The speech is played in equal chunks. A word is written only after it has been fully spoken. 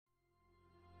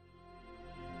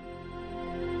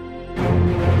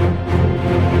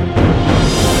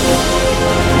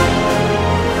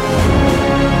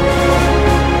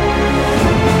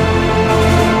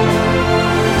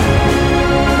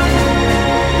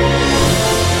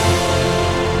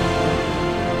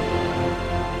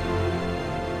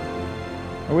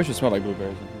wish it smelled like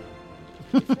blueberries.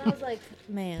 It smells like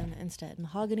man instead.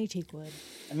 Mahogany teak wood.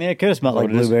 I mean, it could have smelled like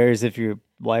blueberries if your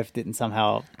wife didn't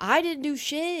somehow. I didn't do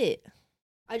shit.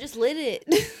 I just lit it.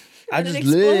 I just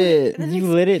lit it. You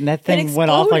lit it, and that thing went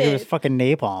off like it was fucking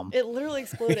napalm. It literally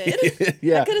exploded.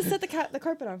 Yeah. I could have set the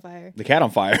carpet on fire. The cat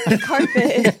on fire. The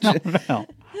carpet. No.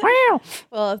 Wow.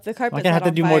 Well, if the carpet's I'm gonna have not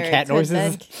to do on more fire, cat it could noises.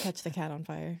 then catch the cat on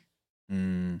fire.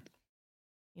 Mm.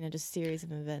 You know, just series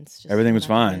of events. Just Everything was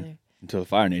not fine together. until the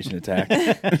Fire Nation attacked.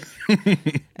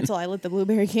 Until I lit the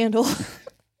blueberry candle.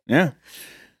 Yeah.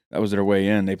 That was their way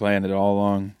in. They planned it all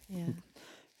along. Yeah.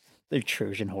 The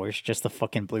Trojan horse, just the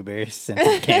fucking blueberry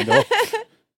scented candle.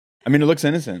 I mean, it looks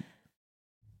innocent.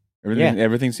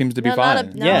 Everything seems to be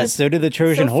fine. Yeah, so did the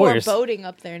Trojan horse. Foreboding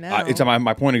up there now. It's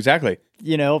my point exactly.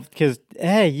 You know, because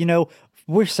hey, you know,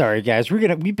 we're sorry, guys.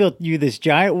 We built you this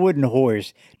giant wooden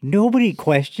horse. Nobody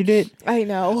questioned it. I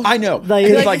know.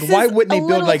 Like why wouldn't they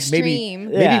build like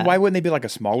extreme. maybe why wouldn't they build like a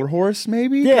smaller horse?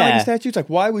 Maybe Yeah. statues. Like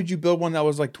why would you build one that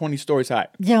was like 20 stories high?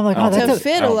 Yeah, I'm like, I oh, don't that's to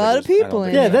a fit a lot of people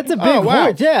in. yeah, it. that's a big wow.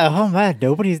 horse. Yeah, oh man,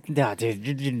 nobody's. Nah, dude,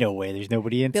 there's no way. There's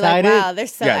nobody Be inside like, wow, it. they're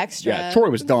so Yeah, extra. yeah. Troy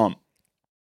was dumb.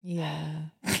 Yeah.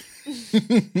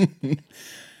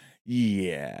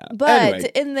 Yeah. But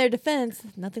Anyway. in their defense,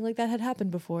 nothing like that had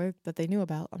happened before that they knew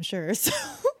about, I'm sure. So,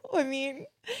 I mean,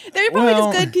 they're probably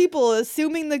just good people,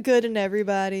 assuming the good in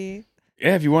everybody.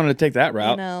 Yeah, if you wanted to take that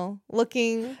route. You know,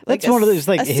 looking That's like one of those,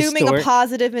 like, assuming historic- a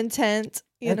positive intent,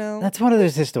 you know. That's one of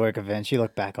those historic events you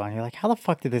look back on. You're like, how the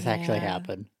fuck did this actually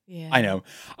happen? Yeah. I know.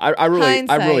 I really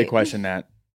Hindsight. question that.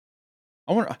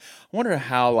 I wonder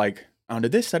how, like,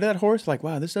 did they study that horse? Like,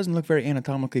 wow, this doesn't look very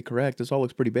anatomically correct. This all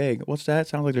looks pretty big. What's that?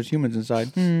 Sounds like there's humans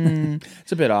inside.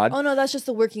 It's a bit odd. Oh no, that's just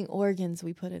the working organs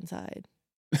we put inside.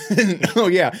 Oh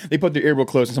yeah, they put their ear real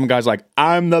close, and some guy's like,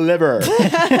 "I'm the liver.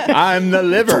 I'm the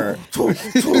liver."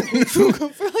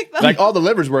 Like all the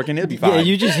liver's working, it'd be fine. Yeah,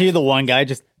 you just hear the one guy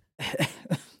just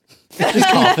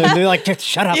coughing. They're like, just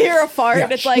shut up. You hear a fart,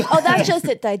 and it's like, oh, that's just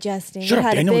it digesting. Shut It up,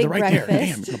 had Daniel. a They're big right there.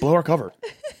 breakfast. Damn, gonna blow our cover.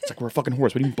 It's like we're a fucking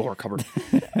horse. What do you mean blow our cover?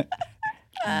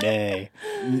 Nay.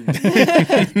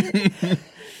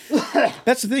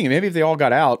 That's the thing. Maybe if they all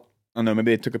got out, I don't know,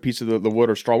 maybe they took a piece of the wood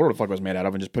or straw, whatever the fuck it was made out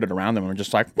of, and just put it around them and were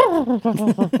just like, what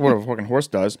a fucking horse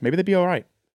does. Maybe they'd be all right.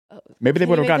 Maybe they Can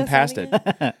would you have gotten make past that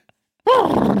it.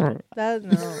 sound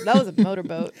that was a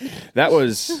motorboat. That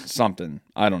was something.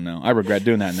 I don't know. I regret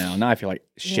doing that now. Now I feel like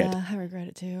shit. Yeah, I regret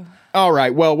it too. All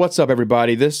right. Well, what's up,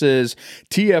 everybody? This is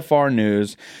TFR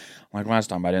News. Like last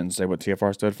time, I didn't say what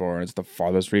TFR stood for. It's the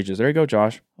farthest reaches. There you go,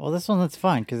 Josh. Well, this one that's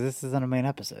fine because this isn't a main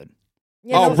episode.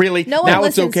 Yeah, really? No one Now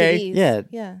it's listens to okay? these. Yeah.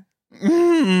 Yeah.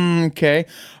 Okay.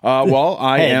 Well,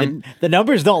 I Hey, am. the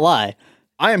numbers don't lie.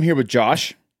 I am here with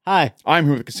Josh. Hi. I'm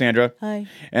here with Cassandra. Hi.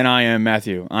 And I am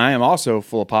Matthew. I am also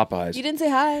full of Popeyes. You didn't say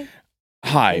hi.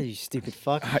 Hi. You stupid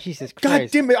fuck. Jesus God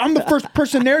Christ. damn it. I'm the first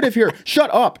person narrative here.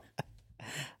 Shut up.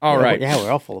 All right. Yeah, we're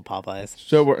all full of Popeyes.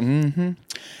 So we're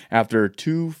after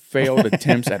 2 failed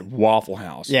attempts at Waffle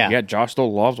House. Yeah. Josh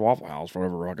still loves Waffle House for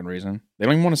whatever fucking reason. They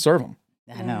don't even want to serve them.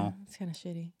 I know. It's kind of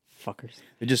shitty. Fuckers.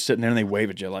 They're just sitting there and they wave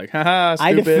at you like, haha, stupid.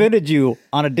 I defended you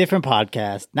on a different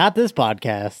podcast. Not this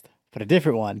podcast, but a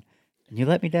different one. And you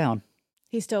let me down.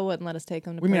 He still wouldn't let us take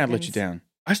him to What do you mean I let Perkins. you down?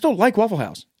 I still like Waffle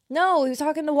House. No, he was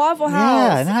talking to Waffle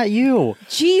House. Yeah, not you.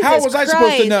 Jesus How was I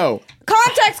supposed to Christ. know?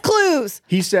 Context clues.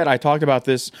 He said I talked about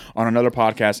this on another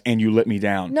podcast and you let me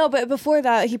down. No, but before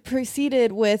that, he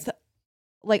proceeded with,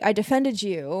 like, I defended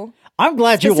you. I'm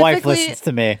glad your wife Specifically- listens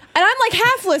to me. And I'm like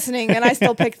half listening, and I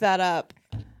still picked that up.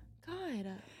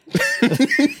 God.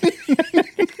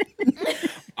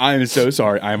 I am so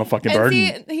sorry. I am a fucking And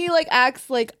burden. see, he like acts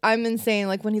like I'm insane.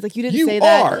 Like when he's like, you didn't You say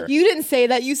that. are. You didn't say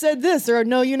that. You said this. Or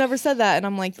no, you never said that. And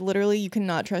I'm like, literally, you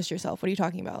cannot trust yourself. What are you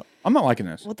talking about? I'm not liking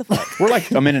this. What the fuck? We're like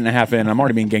a minute and a half in and I'm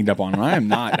already being ganged up on and I am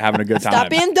not having a good time. Stop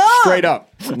being dumb. Straight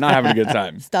up. I'm not having a good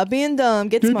time. Stop being dumb.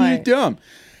 Get You're smart. dumb.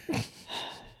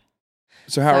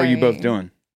 So how are you both Sorry.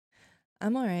 doing?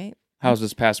 I'm all right. How's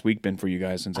this past week been for you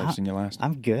guys since I've seen you last?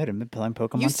 I'm good. I've been playing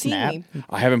Pokemon You've seen Snap. me.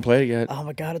 I haven't played it yet. Oh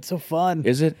my god, it's so fun.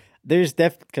 Is it? There's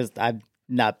because I've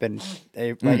not been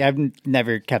like I've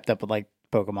never kept up with like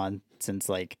Pokemon since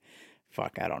like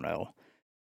I don't know.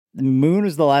 Moon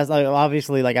was the last. Like,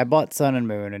 obviously, like I bought Sun and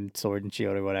Moon and Sword and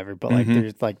Shield or whatever, but like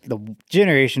there's like the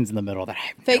generations in the middle that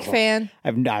Fake fan.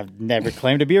 I've never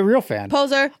claimed to be a real fan.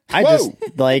 Poser. I just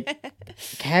like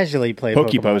casually play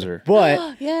Pokey Pokemon. poser.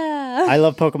 But Yeah. I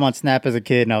love Pokemon Snap as a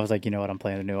kid, and I was like, you know what, I'm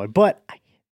playing a new one. But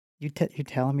you're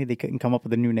telling me they couldn't come up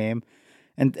with a new name,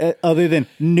 and other than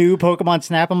new Pokemon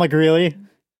Snap, I'm like, really?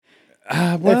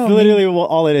 That's literally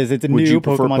all it is. It's a Would new you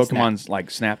prefer Pokemon Snap. Pokemon's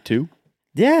like Snap 2?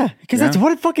 Yeah, because that's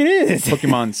what it fucking is.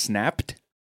 Pokemon Snapped?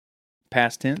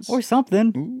 past tense. Or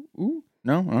something. Ooh.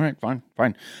 No? All right, fine.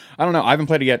 I don't know. I haven't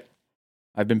played it yet.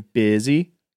 I've been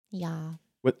busy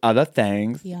with other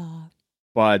things. Yeah.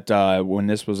 But when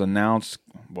this was announced,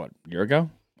 what, a year ago?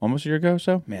 Almost a year ago or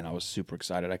so? Man, I was super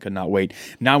excited. I could not wait.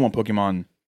 Now I want Pokemon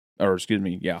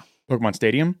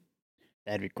Stadium.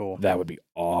 That'd be cool. That would be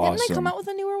awesome. Didn't they come out with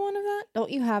a newer one of that?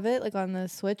 Don't you have it like on the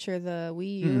Switch or the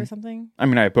Wii U or something? I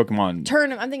mean, I have Pokemon.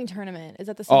 Tournament. I'm thinking tournament. Is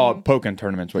that the same? Oh, Pokken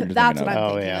tournaments. What you're That's thinking what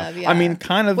of. I'm thinking of. Yeah. I mean,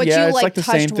 kind of. But yeah, you it's like the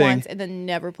same touched thing. once and then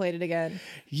never played it again.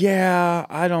 Yeah,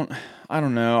 I don't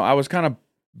know. I was kind of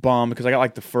bummed because I got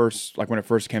like the first, like when it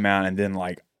first came out, and then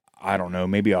like I don't know,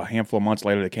 maybe a handful of months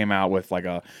later they came out with like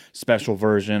a special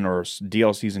version or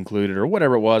DLCs included or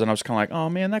whatever it was, and I was kind of like, oh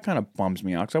man, that kind of bums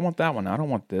me out because I want that one. I don't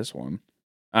want this one.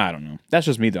 I don't know. That's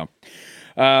just me though.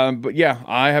 But yeah,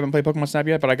 I haven't played Pokemon Snap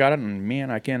yet, but I got it, and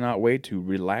man, I cannot wait to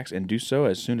relax and do so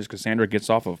as soon as Cassandra gets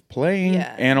off of playing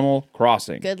Animal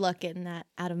Crossing. Good luck getting that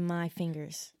out of my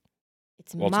fingers.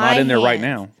 It's not in there right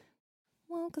now.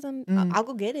 Well, because I'll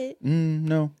go get it.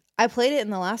 No. I played it in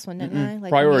the last one, didn't I?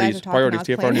 Like priorities,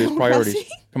 TFR news,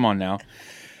 priorities. Come on now.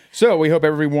 So we hope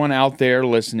everyone out there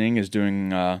listening is doing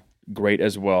great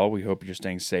as well. We hope you're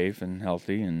staying safe and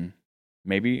healthy, and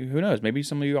maybe, who knows, maybe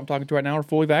some of you I'm talking to right now are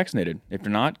fully vaccinated. If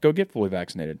you're not, go get fully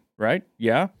vaccinated, right?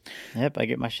 Yeah? Yep, I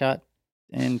get my shot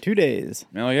in 2 days.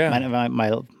 Oh, yeah.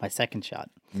 My second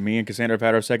shot. Me and Cassandra have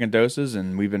had our second doses,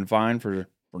 and we've been fine for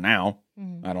now.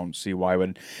 I don't see why it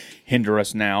would hinder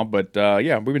us now. But,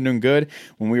 yeah, we've been doing good.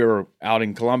 When we were out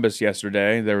in Columbus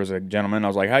yesterday, there was a gentleman. I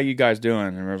was like, how you guys doing?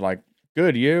 And we were like,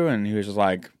 good, you? And he was just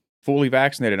like, fully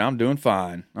vaccinated. I'm doing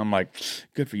fine. I'm like,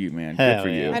 good for you, man. Good for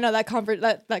you. I know that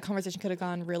conversation could have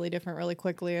gone really different really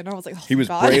quickly, and I was like, oh, he was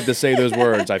brave to say those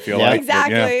words. I feel like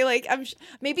exactly. Yeah. Like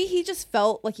maybe he just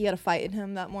felt like he had a fight in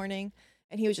him that morning,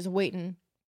 and he was just waiting.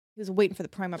 He was waiting for the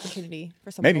prime opportunity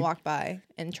for someone to walk by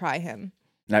and try him.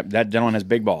 That gentleman has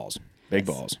big balls. Big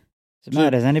balls. So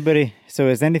Matt, has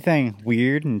anything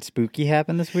weird and spooky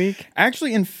happened this week?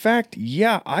 Actually, in fact,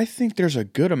 yeah, I think there's a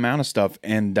good amount of stuff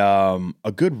and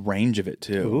a good range of it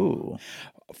too. Ooh.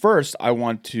 First, I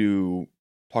want to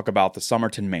talk about the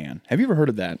Somerton Man. Have you ever heard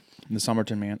of that? The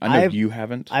Somerton Man? I know you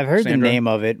haven't. I've heard Sandra. the name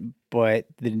of it, but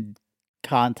the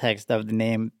context of the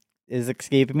name is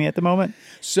escaping me at the moment.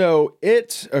 So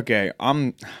it's okay.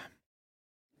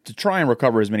 To try and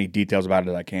recover as many details about it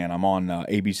as I can, I'm on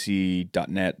abc.net.au,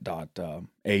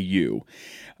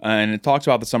 and it talks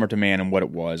about the Somerton Man and what it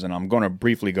was, and I'm going to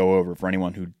briefly go over for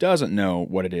anyone who doesn't know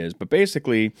what it is. But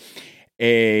basically,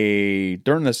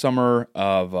 during the summer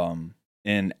of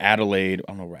in Adelaide,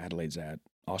 I don't know where Adelaide's at,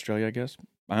 Australia, I guess.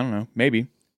 I don't know, maybe.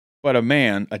 But a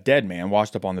dead man,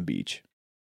 washed up on the beach,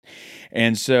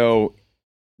 and so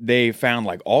they found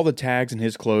like all the tags in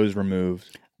his clothes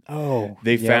removed. Oh,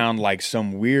 they found like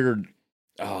some weird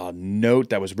note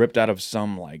that was ripped out of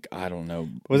some, like, I don't know.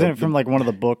 Wasn't it from like one of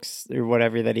the books or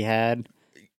whatever that he had?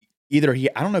 I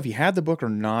don't know if he had the book or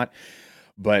not,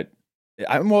 but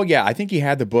I think he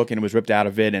had the book and it was ripped out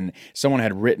of it, and someone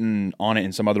had written on it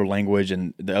in some other language,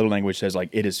 and the other language says like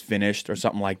it is finished or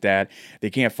something like that.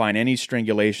 They can't find any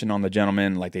strangulation on the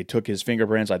gentleman. Like they took his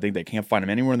fingerprints. I think they can't find him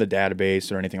anywhere in the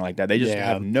database or anything like that. They just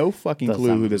have no fucking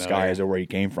clue who this guy is or where he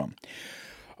came from.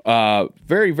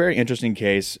 Very, very interesting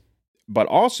case. But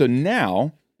also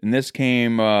now, and this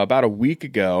came about a week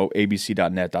ago,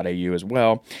 abc.net.au as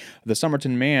well, the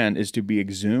Somerton Man is to be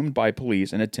exhumed by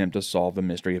police in an attempt to solve the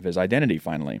mystery of his identity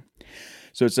finally.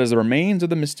 So it says the remains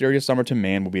of the mysterious Somerton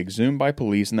Man will be exhumed by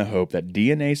police in the hope that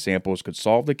DNA samples could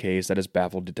solve the case that has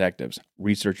baffled detectives,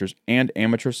 researchers, and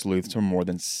amateur sleuths for more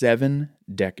than 7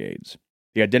 decades.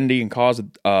 The identity and cause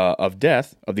of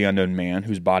death of the unknown man,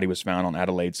 whose body was found on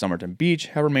Adelaide's Somerton Beach,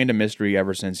 have remained a mystery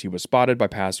ever since he was spotted by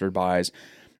passersby,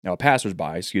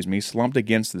 slumped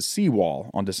against the seawall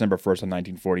on December 1st of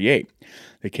 1948.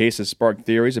 The case has sparked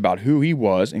theories about who he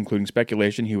was, including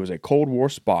speculation he was a Cold War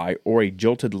spy or a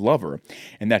jilted lover,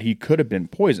 and that he could have been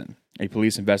poisoned. A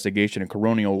police investigation and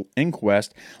coronial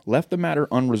inquest left the matter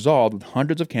unresolved, with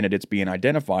hundreds of candidates being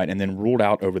identified and then ruled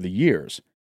out over the years.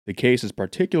 The case is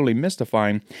particularly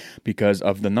mystifying because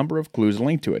of the number of clues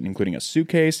linked to it, including a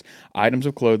suitcase, items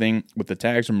of clothing with the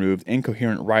tags removed,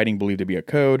 incoherent writing believed to be a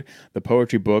code, the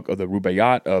poetry book of the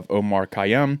Rubaiyat of Omar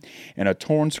Khayyam, and a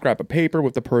torn scrap of paper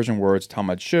with the Persian words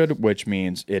Tamad Shud, which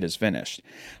means it is finished.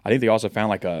 I think they also found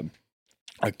like a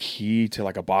key to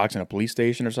like a box in a police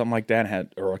station or something like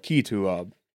that, or a key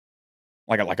to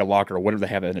like a locker or whatever they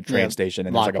have in a train station,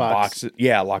 and there's like a box,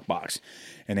 lockbox,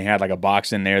 and they had like a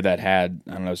box in there that had,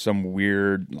 I don't know, some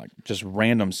weird like just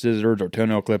random scissors or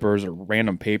toenail clippers or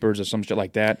random papers or some shit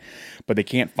like that, but they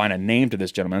can't find a name to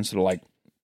this gentleman, so they're like,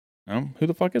 Who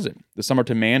the fuck is it? The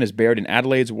Somerton man is buried in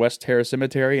Adelaide's West Terrace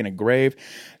Cemetery in a grave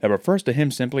that refers to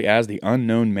him simply as the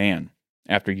Unknown Man.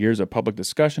 After years of public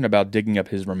discussion about digging up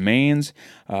his remains,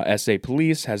 SA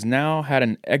Police has now had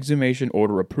an exhumation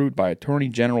order approved by Attorney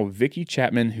General Vicky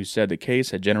Chapman, who said the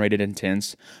case had generated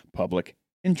intense public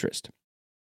interest.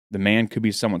 The man could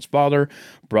be someone's father,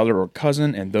 brother, or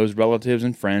cousin, and those relatives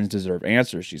and friends deserve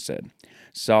answers, she said.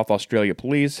 South Australia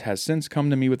Police has since come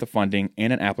to me with the funding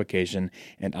and an application,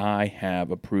 and I have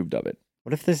approved of it.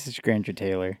 What if this is Granger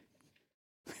Taylor?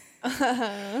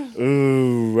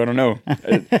 Ooh, I don't know.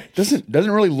 It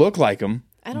doesn't really look like him.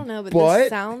 I don't know, but But- this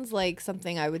sounds like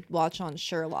something I would watch on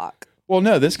Sherlock. Well,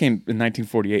 no, this came in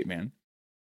 1948, man.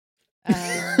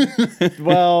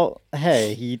 Well,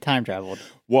 hey, he time traveled.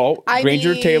 Well, I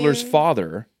Granger Taylor's mean-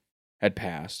 father had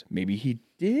passed. Maybe he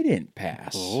didn't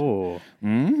pass. Oh.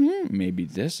 Maybe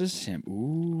this is him.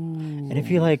 Ooh. And if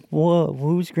you're like, whoa,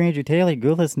 who's Granger Taylor?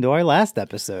 Go listen to our last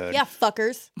episode. Yeah,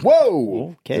 fuckers.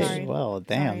 Whoa. Okay. Sorry. Well,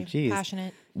 damn. Sorry. Jeez.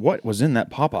 Passionate. What was in that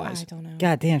I Popeyes? don't know.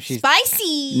 God damn, she's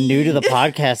Spicy. new to the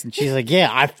podcast, and she's like, yeah,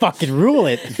 I fucking rule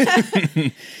it.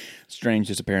 Strange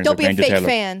disappearance Don't of be a Granger fake Taylor.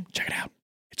 fan. Check it out.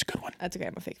 It's a good one. That's okay.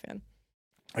 I'm a fake fan.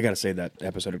 I gotta say that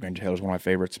episode of Granger Taylor is one of my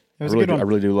favorites. It was a good one. I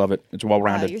really do love it. It's well Wow,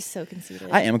 rounded. you're so conceited.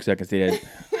 I am so conceited.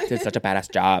 Did such a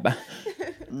badass job.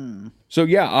 So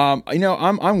yeah,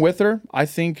 I'm with her. I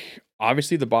think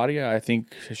obviously the body I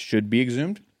think should be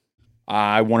exhumed.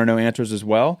 I want to know answers as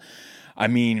well. I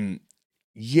mean,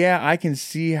 yeah, I can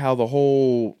see how the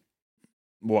whole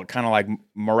what kind of like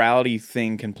morality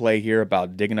thing can play here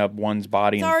about digging up one's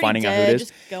body It's and already finding out dead. who it is.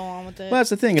 Just go on with it. Well, that's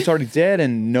the thing. It's already dead,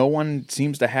 and no one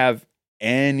seems to have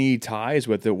any ties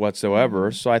with it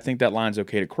whatsoever. So I think that line's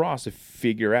okay to cross to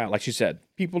figure out. Like she said,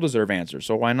 people deserve answers,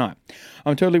 so why not?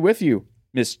 I'm totally with you,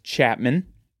 Miss Chapman.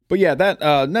 But yeah,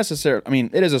 that necessary. I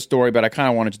mean, it is a story, but I kind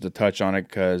of wanted to touch on it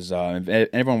because if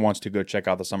everyone wants to go check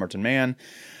out the Somerton Man,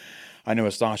 I know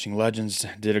Astonishing Legends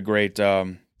did a great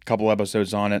couple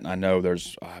episodes on it. I know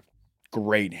there's a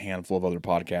great handful of other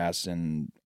podcasts,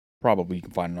 and probably you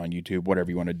can find it on YouTube, whatever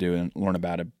you want to do and learn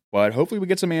about it. But hopefully we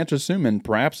get some answers soon, and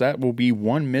perhaps that will be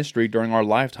one mystery during our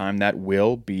lifetime that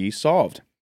will be solved.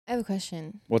 I have a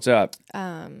question. What's up?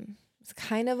 It's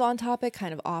kind of on topic,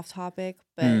 kind of off topic,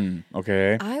 but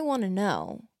Okay. I want to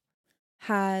know,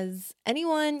 has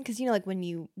anyone, because like when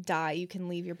you die, you can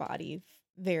leave your body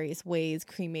various ways,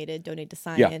 cremated, donate to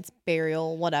science,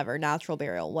 burial, whatever, natural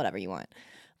burial, whatever you want.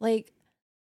 Like,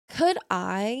 could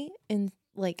I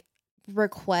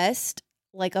request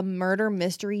like a murder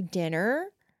mystery dinner,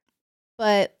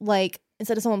 but like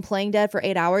instead of someone playing dead for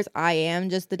 8 hours, I am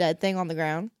just the dead thing on the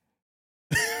ground?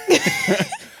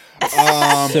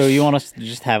 So you want us to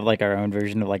just have like our own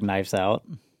version of like Knives Out?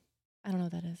 I don't know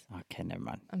what that is. Okay, never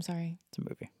mind. I'm sorry. It's a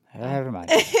movie. Never mind.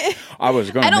 I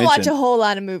was going to I don't mention. watch a whole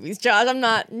lot of movies, Josh. I'm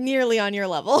not nearly on your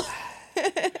level.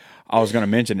 I was going to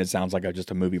mention it sounds like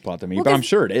just a movie plot to me, Well, but I'm 'cause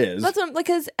sure it is. That's what I'm,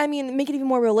 because I mean, make it even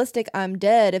more realistic. I'm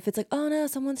dead. If it's like, oh no,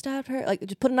 someone stabbed her, like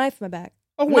just put a knife in my back.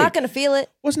 Oh, I'm wait. not gonna feel it.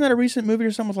 Wasn't that a recent movie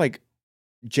or something with like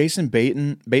Jason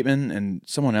Bateman and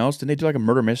someone else? Didn't they do like a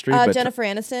murder mystery? But Jennifer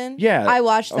Aniston. Yeah, I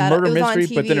watched a that. murder It was mystery, on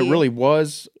TV. but then it really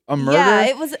was a murder. Yeah,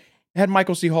 it was. It had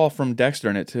Michael C. Hall from Dexter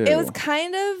in it too. It was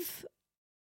kind of.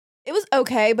 It was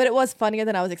okay, but it was funnier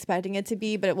than I was expecting it to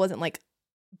be. But it wasn't like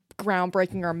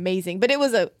groundbreaking or amazing. But it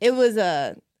was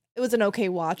an okay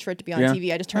watch for it to be on Yeah.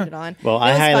 TV. I just turned it on. Well, It I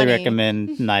was highly funny.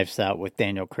 recommend Knives Out with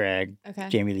Daniel Craig, Okay.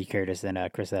 Jamie Lee Curtis, and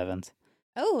Chris Evans.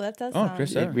 Oh, that does. Oh, sound...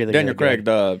 Chris Yeah, Evans. really, Daniel really Craig,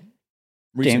 the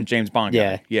recent James Bond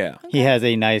Yeah. guy. Yeah. He has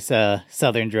a nice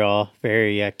Southern draw,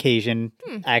 very Cajun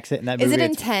Hmm. accent in that Is movie. it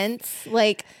intense?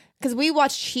 Like, because we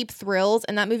watched Cheap Thrills,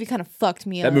 and that movie kind of fucked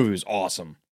me That up. movie was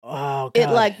awesome. Oh, God.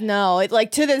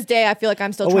 It to this day, I feel like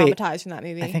I'm still Oh, wait. traumatized from that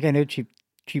movie. I think I know Cheap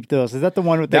Thrills. Is that the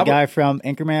one with the That guy from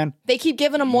Anchorman? They keep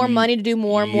giving him more money to do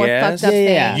more and more Yes. fucked up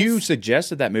Yeah. things. You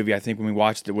suggested that movie, I think, when we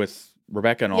watched it with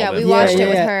Rebecca and all Yeah, that. we watched it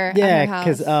with her at Yeah, her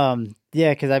because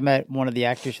house. I met one of the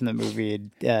actors in the movie.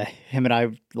 And, him and I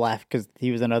laughed because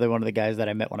he was another one of the guys that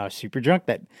I met when I was super drunk.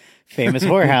 That famous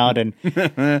whorehound,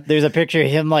 and there's a picture of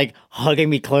him like hugging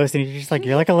me close, and he's just like,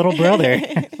 "You're like a little brother."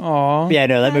 Aw. Yeah,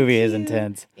 no, that That's movie is cute.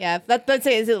 intense. Yeah, let's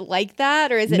say, is it like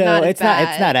that or is it No, not? it's not.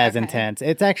 It's not as intense.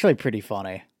 It's actually pretty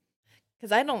funny.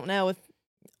 Because I don't know, with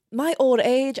my old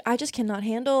age, I just cannot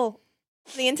handle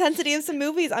the intensity of some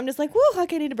movies. I'm just like, whoo,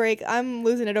 okay, I need a break. I'm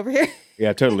losing it over here.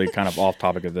 Yeah, totally kind of off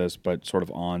topic of this, but sort of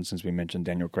on since we mentioned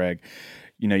Daniel Craig.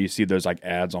 You know, you see those like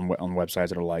ads on websites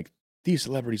that are like, these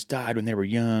celebrities died when they were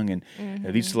young, and you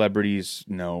know, these celebrities,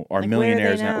 are Like, where are they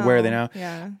millionaires now. Where are they now?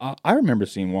 Yeah. I remember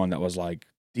seeing one that was like,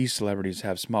 these celebrities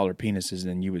have smaller penises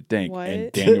than you would think, and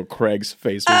What? Daniel Craig's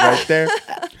face was right there.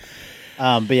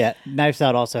 But yeah, Knives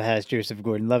Out also has Joseph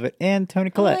Gordon-Levitt and Toni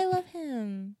Oh, Collette. I love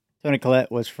him. Toni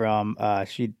Collette was from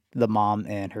the mom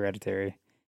in Hereditary,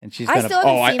 and she's I done still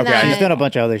haven't seen that. she's done a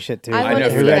bunch of other shit too. I know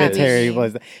who that is.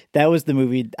 Hereditary that was the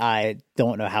movie. I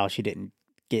don't know how she didn't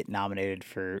get nominated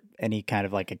for any kind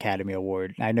of like Academy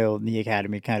Award. I know the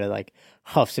Academy kind of like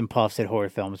huffs and puffs at horror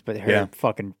films, but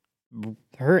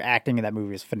her acting in that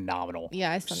movie is phenomenal.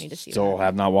 Yeah, I still need to see Still that.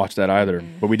 have not watched that either.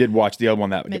 But we did watch the other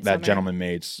one that Midsummer. gentleman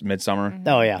made, Midsummer.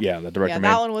 Oh yeah, Yeah, the director Yeah, made.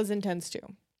 that one was intense too.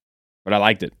 But I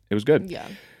liked it. It was good. Yeah.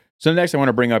 So next I want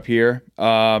to bring up here,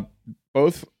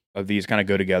 both of these kind of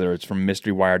go together. It's from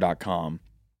mysterywire.com.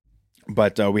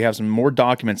 But we have some more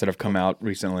documents that have come out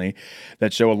recently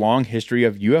that show a long history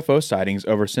of UFO sightings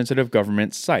over sensitive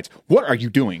government sites. What are you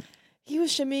doing? He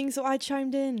was shimmying, so I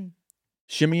chimed in.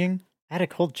 Shimmying? I had a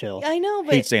cold chill. I know,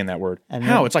 but Hate saying that word. And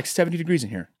How? then- It's like 70 degrees in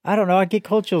here. I don't know. I get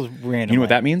cold chills randomly. You know what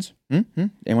that means?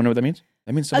 Anyone know what that means?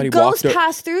 That means somebody a ghost walked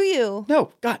passed through you.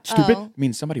 No, God, stupid. Oh. It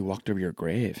means somebody walked over your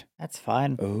grave. That's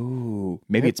fine. Oh,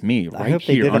 maybe it's me I right hope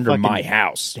they here did a under my fucking-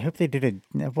 house. I hope they did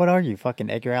what are you, fucking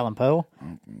Edgar Allan Poe?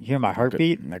 You hear my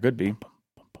heartbeat? That could be.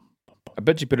 I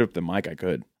bet you put it up the mic. I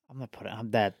could. I'm gonna put it.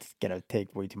 That's gonna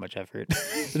take way too much effort.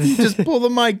 Just pull the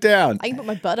mic down. I can put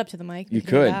my butt up to the mic. You We can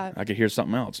do could. that. I could hear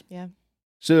something else. Yeah.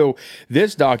 So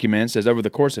this document says over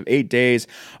the course of 8 days,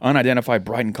 unidentified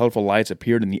bright and colorful lights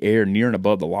appeared in the air near and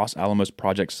above the Los Alamos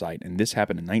project site. And this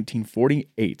happened in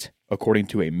 1948, according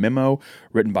to a memo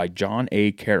written by John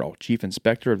A. Carroll, Chief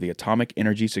Inspector of the Atomic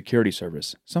Energy Security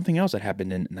Service. Something else that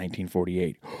happened in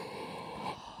 1948.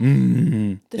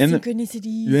 The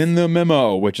synchronicities. In the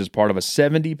memo, which is part of a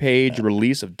 70-page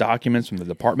release of documents from the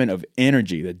Department of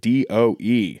Energy, the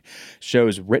DOE,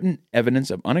 shows written evidence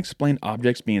of unexplained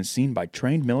objects being seen by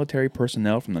trained military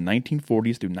personnel from the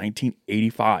 1940s through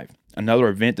 1985. Another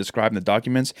event described in the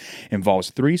documents involves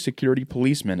 3 security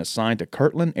policemen assigned to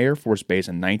Kirtland Air Force Base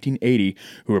in 1980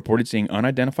 who reported seeing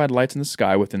unidentified lights in the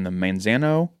sky within the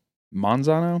Manzano?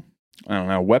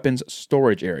 Weapons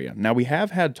storage area. Now, we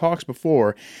have had talks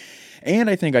before, and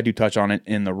I think I do touch on it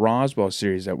in the Roswell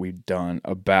series that we've done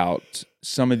about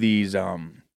some of these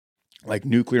like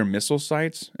nuclear missile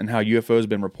sites and how UFOs have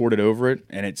been reported over it,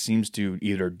 and it seems to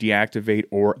either deactivate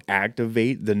or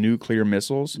activate the nuclear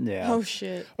missiles. Yeah. Oh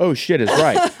shit. Oh shit is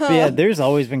right. But yeah, there's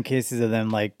always been cases of them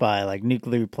like by like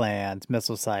nuclear plants,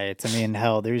 missile sites. I mean,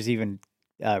 hell, there's even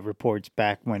reports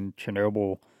back when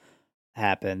Chernobyl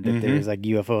happened that there was like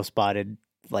UFO spotted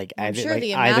like I'm either sure like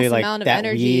the either mass like amount of that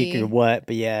energy- week or what.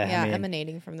 But yeah, Yeah, I mean,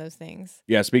 emanating from those things.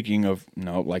 Yeah, speaking of,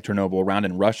 like Chernobyl, around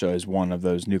in Russia is one of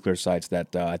those nuclear sites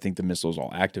that I think the missiles all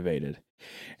activated.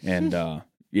 And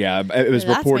yeah, it was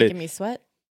That's reported. making me sweat.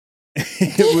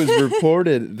 It was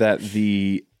reported that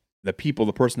the people,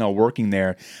 the personnel working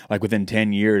there, like within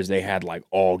 10 years, they had like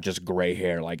all just gray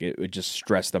hair. Like it would just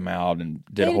stress them out and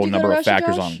did Hey, a did whole you go number to of Russia,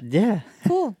 factors Josh? on it. yeah.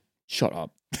 Cool. Shut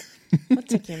up. That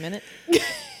took you a minute.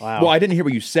 Wow. Well, I didn't hear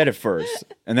what you said at first.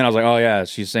 And then I was like, oh, yeah,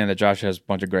 she's saying that Josh has a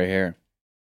bunch of gray hair.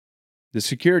 The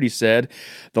security said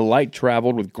the light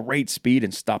traveled with great speed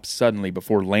and stopped suddenly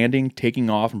before landing, taking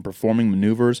off, and performing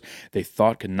maneuvers they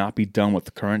thought could not be done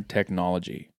with current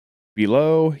technology.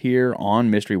 Below here on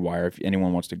Mystery Wire, if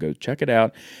anyone wants to go check it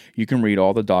out, you can read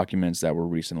all the documents that were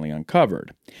recently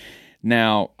uncovered.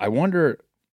 Now, I wonder,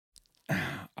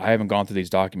 I haven't gone through these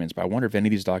documents, but I wonder if any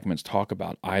of these documents talk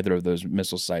about either of those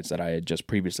missile sites that I had just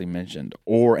previously mentioned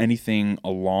or anything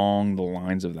along the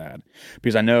lines of that.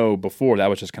 Because I know before that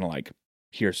was just kind of like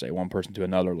hearsay, one person to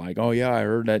another, like, oh yeah, I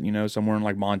heard that, somewhere in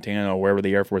like Montana or wherever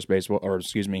the Air Force base was, or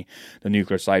excuse me, the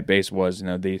nuclear site base was,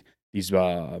 these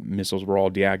missiles were all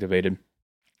deactivated.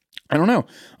 I don't know.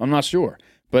 I'm not sure.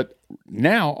 But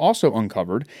now also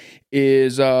uncovered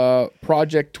is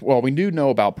we do know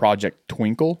about Project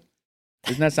Twinkle.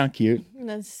 Doesn't that sound cute?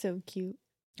 That's so cute.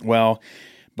 Well,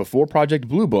 before Project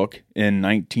Blue Book in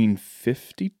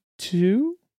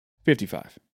 1952,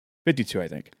 55, 52, I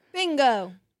think.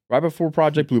 Bingo. Right before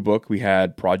Project Blue Book, we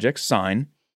had Project Sign,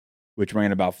 which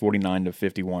ran about 49 to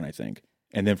 51, I think.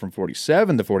 And then from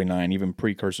 47 to 49, even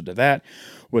precursor to that,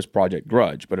 was Project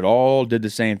Grudge. But it all did the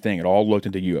same thing. It all looked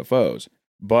into UFOs.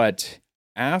 But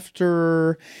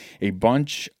after a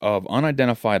bunch of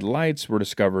unidentified lights were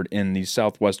discovered in the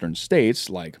southwestern states,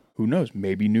 like, who knows,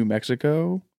 maybe New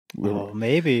Mexico? Oh,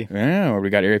 maybe. Yeah, or we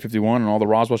got Area 51 and all the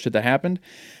Roswell shit that happened.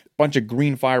 Bunch of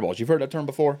green fireballs. You've heard that term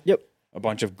before? Yep. A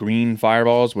bunch of green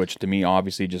fireballs, which to me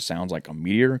obviously just sounds like a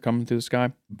meteor coming through the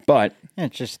sky. But Yeah,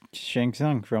 it's just Shang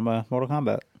Tsung from Mortal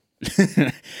Kombat.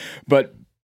 but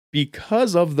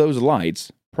because of those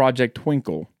lights, Project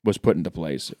Twinkle was put into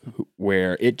place,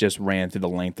 where it just ran through the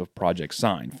length of Project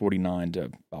Sign, 49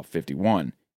 to about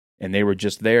 51. and they were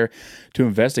just there to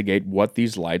investigate what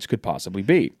these lights could possibly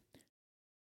be.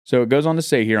 So it goes on to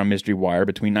say here on Mystery Wire,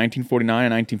 between 1949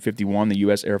 and 1951, the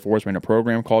U.S. Air Force ran a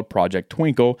program called Project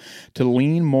Twinkle to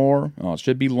it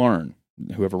should be learn.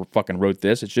 Whoever fucking wrote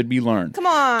this, it should be learned. Come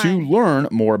on. To learn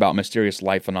more about mysterious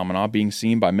light phenomena being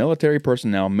seen by military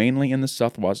personnel mainly in the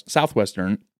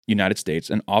southwestern United States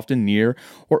and often near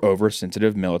or over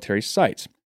sensitive military sites.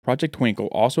 Project Twinkle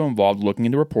also involved looking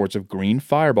into reports of green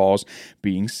fireballs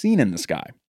being seen in the sky.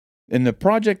 In the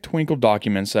Project Twinkle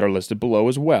documents that are listed below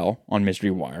as well on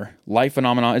Mystery Wire, light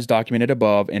phenomena is documented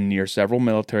above and near several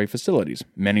military facilities.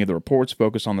 Many of the reports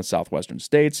focus on the southwestern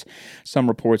states. Some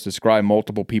reports describe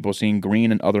multiple people seeing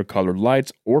green and other colored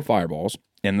lights or fireballs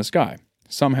in the sky.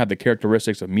 Some had the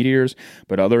characteristics of meteors,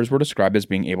 but others were described as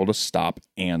being able to stop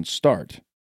and start.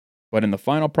 But in the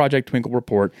final Project Twinkle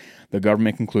report, the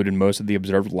government concluded most of the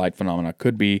observed light phenomena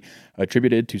could be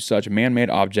attributed to such man-made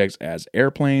objects as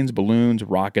airplanes, balloons,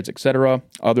 rockets, etc.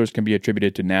 Others can be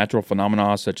attributed to natural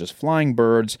phenomena such as flying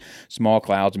birds, small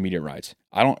clouds, and meteorites.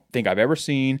 I don't think I've ever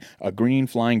seen a green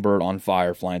flying bird on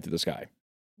fire flying through the sky.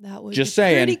 That would Just be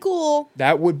saying, pretty cool.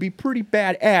 That would be pretty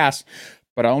badass,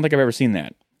 but I don't think I've ever seen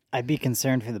that. I'd be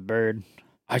concerned for the bird.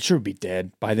 I sure would be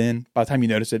dead by then. By the time you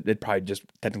notice it, it'd probably just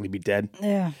technically be dead.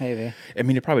 Yeah, maybe. I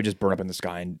mean, it'd probably just burn up in the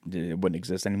sky and it wouldn't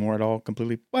exist anymore at all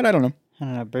completely. But I don't know. I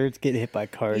don't know. Birds get hit by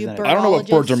cars. You And bird- I don't know what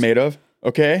birds are made of.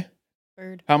 Okay?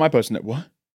 Bird. How am I posting it? What?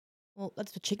 Well,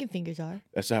 that's what chicken fingers are.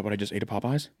 That's that what I just ate at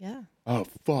Popeyes? Yeah. Oh,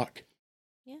 fuck.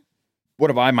 Yeah.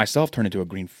 What if I myself turn into a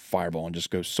green fireball and just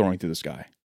go soaring through the sky?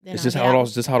 Then Is this how it all I'll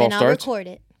starts? record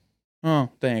it. Oh,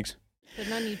 thanks. Put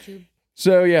it on YouTube.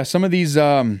 So, yeah, some of these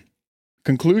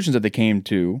conclusions that they came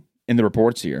to in the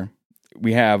reports here.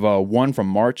 We have one from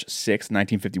March 6,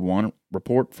 1951,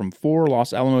 report from 4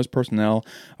 Los Alamos personnel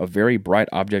of very bright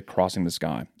object crossing the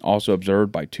sky, also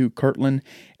observed by 2 Kirtland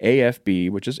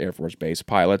AFB, which is Air Force Base,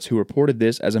 pilots who reported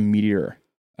this as a meteor.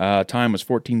 Time was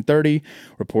 14:30,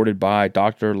 reported by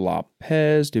Dr.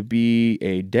 Lopez to be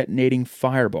a detonating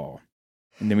fireball.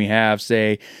 And then we have,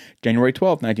 say, January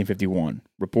 12, 1951,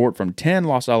 report from 10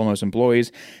 Los Alamos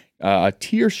employees. A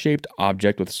tear-shaped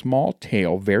object with small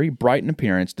tail, very bright in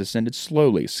appearance, descended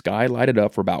slowly. Sky lighted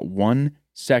up for about 1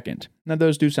 second. Now,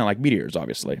 those do sound like meteors,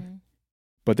 obviously. Mm-hmm.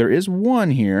 But there is one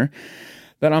here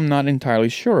that I'm not entirely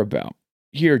sure about.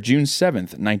 Here, June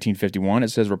 7th, 1951, it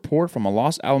says, report from a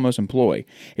Los Alamos employee.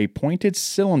 A pointed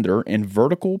cylinder in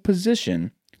vertical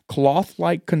position,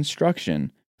 cloth-like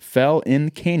construction, fell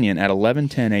in canyon at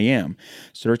 11:10 a.m.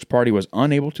 Search party was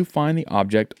unable to find the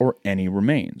object or any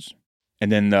remains.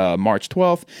 And then March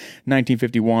 12th,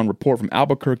 1951, report from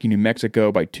Albuquerque, New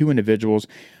Mexico by 2 individuals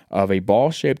of a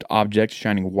ball-shaped object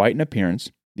shining white in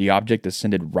appearance. The object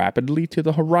descended rapidly to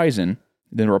the horizon.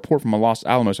 Then a report from a Los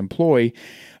Alamos employee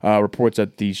reports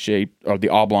that the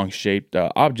oblong-shaped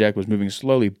object was moving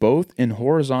slowly both in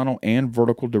horizontal and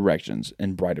vertical directions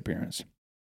in bright appearance.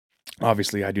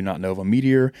 Obviously, I do not know of a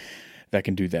meteor that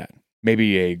can do that.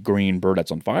 Maybe a green bird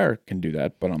that's on fire can do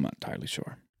that, but I'm not entirely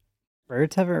sure.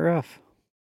 Birds have it rough.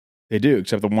 They do,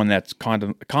 except the one that's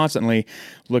constantly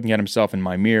looking at himself in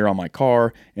my mirror on my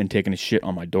car and taking a shit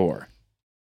on my door.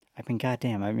 I mean,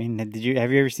 goddamn. I mean, have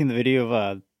you ever seen the video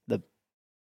of the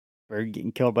bird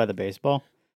getting killed by the baseball?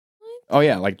 Oh,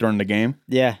 yeah, like during the game?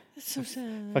 Yeah. That's so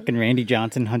sad. Fucking Randy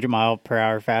Johnson,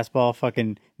 100-mile-per-hour fastball,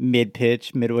 fucking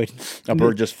mid-pitch, midway. A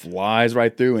bird just flies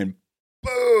right through and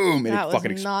boom! And That it was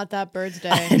fucking not that bird's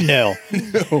day. No.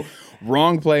 No.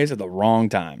 Wrong place at the wrong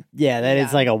time. Yeah, that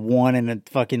is Yeah. like a 1 in a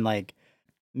fucking like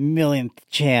millionth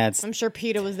chance. I'm sure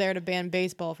PETA was there to ban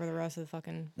baseball for the rest of the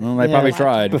fucking. Well, they probably Yeah.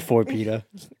 tried. Before PETA.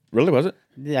 Really, was it?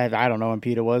 Yeah, I don't know when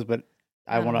PETA was, but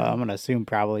I'm don't know. gonna assume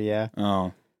probably, yeah.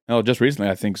 Oh. Well, just recently,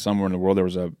 I think somewhere in the world there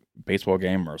was a baseball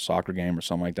game or a soccer game or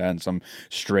something like that, and some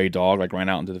stray dog like ran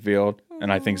out into the field,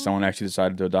 and I think someone actually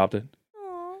decided to adopt it.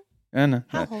 Aw, And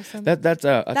how wholesome. that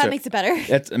makes it better.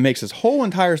 it makes this whole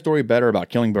entire story better about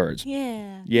killing birds. Yeah.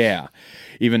 Yeah,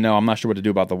 even though I'm not sure what to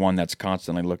do about the one that's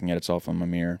constantly looking at itself in my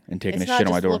mirror and taking It's a not shit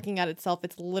on just my door. looking at itself,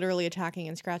 it's literally attacking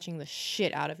and scratching the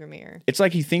shit out of your mirror. It's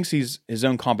like he thinks he's his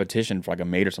own competition for like a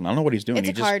mate or something. I don't know what he's doing. It's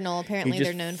he a just, cardinal. Apparently, he just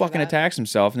they're known fucking for that. attacks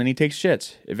himself and then he takes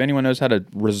shits. If anyone knows how to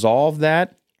resolve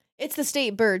that, It's the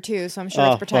state bird, too, so I'm sure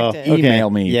it's protected. okay.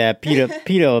 Email me. Yeah,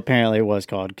 PETA apparently was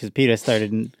called because PETA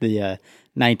started in the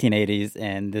 1980s,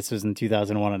 and this was in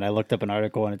 2001. And I looked up an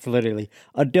article, and it's literally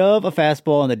a dove, a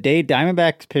fastball, and the day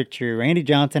Diamondbacks picture. Randy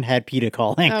Johnson had PETA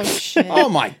calling. Oh, shit. oh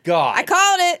my god! I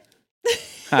called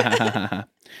it!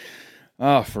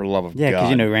 Oh, for the love of Yeah, God! because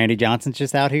you know Randy Johnson's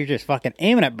just out here just fucking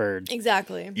aiming at birds.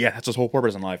 Exactly. Yeah, that's his whole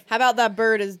purpose in life. How about that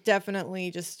bird is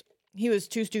definitely just He was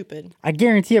too stupid. I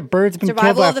guarantee a bird's been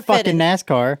Survival killed by of a the fucking fittest.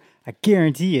 NASCAR. I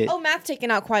guarantee it. Oh, Matt's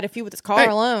taken out quite a few with his car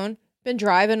alone. Been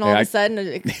driving, all of a sudden,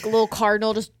 a little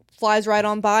cardinal just flies right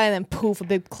on by, and then poof, a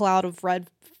big cloud of red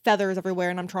feathers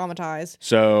everywhere, and I'm traumatized.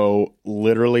 So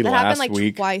literally That last happened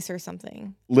week, twice or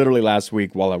something. literally last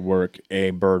week while at work,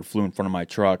 a bird flew in front of my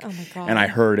truck, Oh my God. and I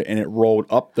heard it, and it rolled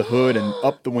up the hood and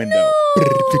up the window.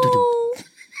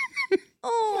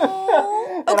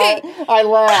 Oh. Okay. I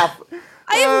laugh.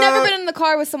 I have never been in the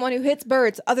car with someone who hits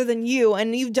birds other than you,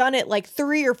 and you've done it like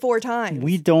 3 or 4 times.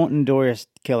 We don't endorse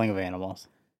killing of animals.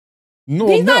 No,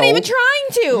 He's not even trying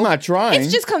to. I'm not trying. It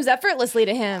just comes effortlessly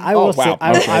to him. I will Oh, say, wow.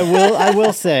 I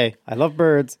will say, I love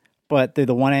birds, but they're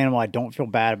the one animal I don't feel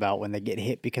bad about when they get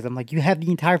hit because I'm like, you have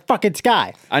the entire fucking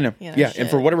sky. I know. Yeah, Yeah, shit. and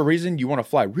for whatever reason, you want to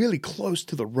fly really close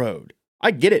to the road. I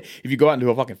get it. If you go out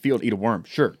into a fucking field, eat a worm,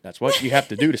 sure, that's what you have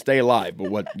to do to stay alive. But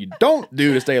what you don't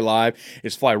do to stay alive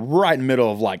is fly right in the middle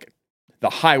of like the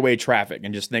highway traffic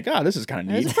and just think, oh, this is kind of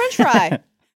There's neat. a french fry.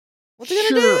 What's it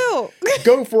gonna Sure. do?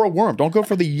 Go for a worm. Don't go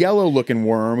for the yellow looking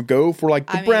worm. Go for like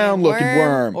the brown looking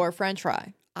worm. Or french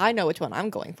fry. I know which one I'm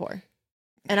going for.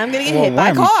 And I'm gonna get Well, hit by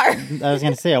a worm. car. I was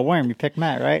going to say a worm. You picked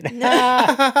Matt, right?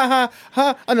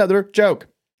 Another joke.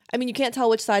 I mean, you can't tell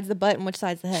which side's the butt and which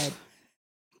side's the head.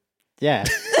 Yeah.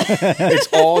 It's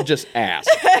all just ass.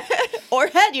 Or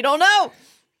head. You don't know.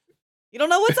 You don't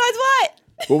know what side's what.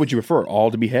 What would you prefer? All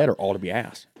to be head or all to be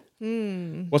ass?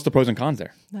 What's the pros and cons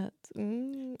there?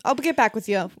 I'll get back with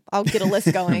you. I'll get a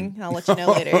list going. I'll let you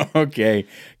know later. Okay.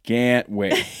 Can't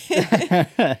wait.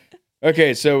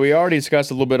 Okay, so we already discussed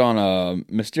a little bit on a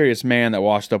mysterious man that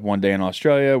washed up one day in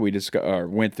Australia. We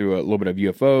went through a little bit of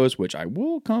UFOs, which I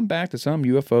will come back to some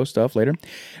UFO stuff later.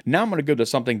 Now I'm going to go to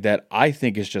something that I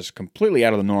think is just completely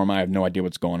out of the norm. I have no idea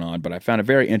what's going on, but I found it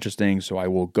very interesting, so I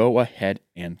will go ahead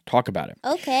and talk about it.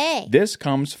 Okay. This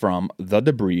comes from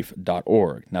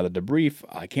thedebrief.org. Now, the debrief,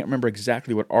 I can't remember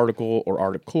exactly what article or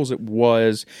articles it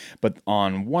was, but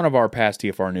on one of our past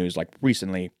TFR news, like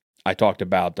recently, I talked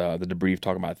about the debrief,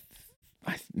 talking about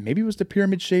maybe it was the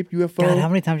pyramid-shaped UFO. God, how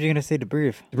many times are you going to say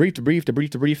debrief?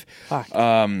 Debrief. Fuck.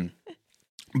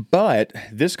 But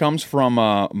this comes from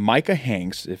Micah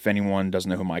Hanks. If anyone doesn't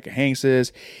know who Micah Hanks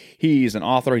is, he's an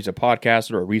author, he's a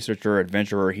podcaster, a researcher,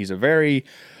 adventurer. He's a very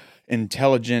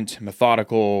intelligent,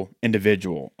 methodical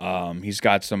individual. He's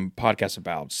got some podcasts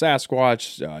about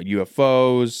Sasquatch,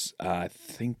 UFOs. I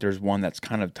think there's one that's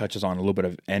kind of touches on a little bit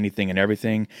of anything and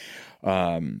everything.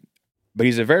 But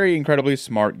he's a very incredibly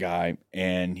smart guy,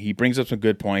 and he brings up some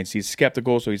good points. He's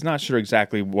skeptical, so he's not sure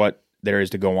exactly what there is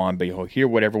to go on, but he'll hear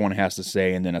what everyone has to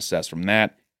say and then assess from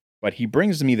that. But he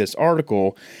brings me this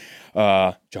article,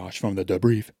 Josh from the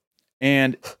debrief,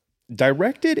 and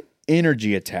directed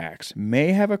energy attacks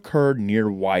may have occurred near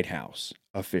White House,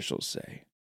 officials say.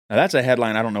 Now, that's a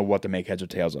headline I don't know what to make heads or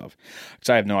tails of, because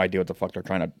I have no idea what the fuck they're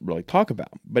trying to really talk about.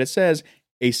 But it says,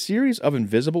 a series of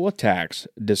invisible attacks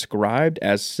described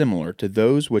as similar to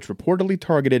those which reportedly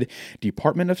targeted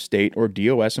Department of State or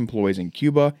DOS employees in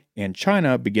Cuba and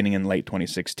China beginning in late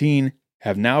 2016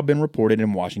 have now been reported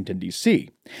in Washington, D.C.,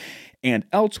 and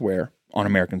elsewhere on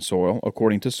American soil,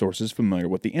 according to sources familiar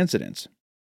with the incidents.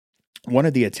 One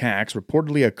of the attacks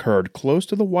reportedly occurred close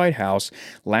to the White House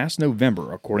last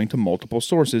November, according to multiple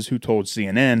sources who told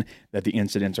CNN that the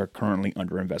incidents are currently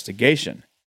under investigation.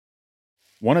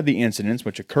 One of the incidents,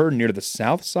 which occurred near the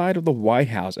south side of the White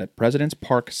House at President's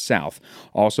Park South,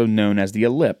 also known as the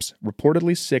Ellipse,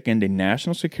 reportedly sickened a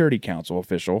National Security Council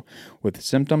official with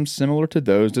symptoms similar to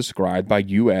those described by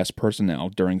U.S. personnel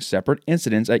during separate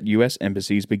incidents at U.S.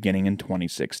 embassies beginning in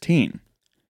 2016.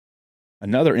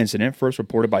 Another incident, first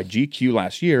reported by GQ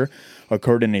last year,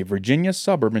 occurred in a Virginia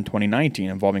suburb in 2019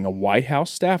 involving a White House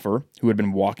staffer who had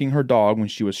been walking her dog when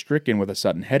she was stricken with a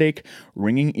sudden headache,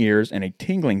 ringing ears, and a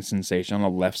tingling sensation on the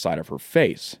left side of her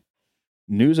face.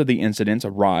 News of the incidents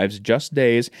arrives just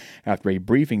days after a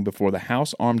briefing before the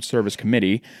House Armed Service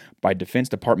Committee by Defense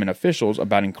Department officials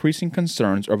about increasing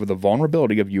concerns over the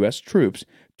vulnerability of U.S. troops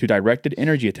to directed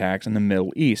energy attacks in the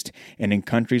Middle East and in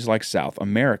countries like South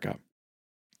America.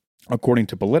 According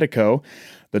to Politico,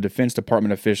 the Defense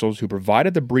Department officials who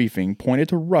provided the briefing pointed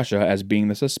to Russia as being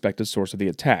the suspected source of the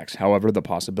attacks. However, the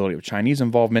possibility of Chinese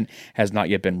involvement has not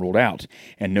yet been ruled out,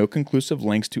 and no conclusive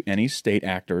links to any state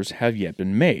actors have yet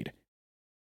been made.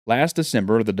 Last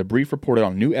December, the debrief reported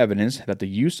on new evidence that the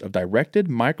use of directed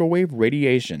microwave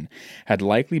radiation had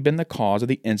likely been the cause of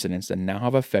the incidents that now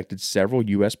have affected several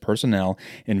U.S. personnel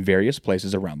in various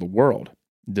places around the world.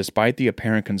 Despite the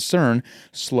apparent concern,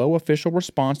 slow official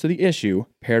response to the issue,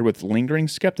 paired with lingering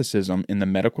skepticism in the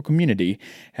medical community,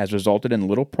 has resulted in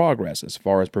little progress as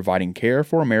far as providing care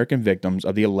for American victims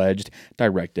of the alleged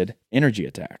directed energy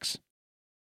attacks.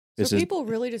 So people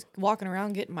really just walking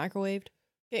around getting microwaved,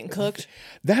 getting cooked?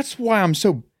 That's why I'm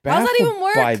so How does that baffled even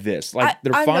work? by this. Like,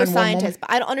 they're I'm fine no one scientist, moment.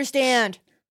 but I don't understand.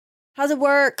 How does it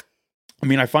work? I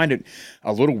mean, I find it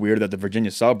a little weird that the Virginia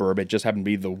suburb, it just happened to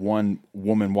be the one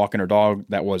woman walking her dog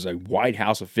that was a White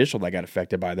House official that got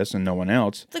affected by this and no one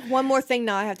else. It's like one more thing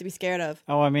now I have to be scared of.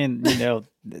 Oh, I mean,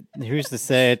 who's to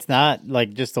say it's not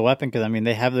like just a weapon? Because I mean,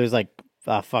 they have those like,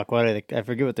 fuck, what are they? I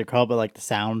forget what they're called, but like the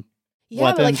sound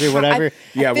weapons or whatever.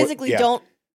 I physically don't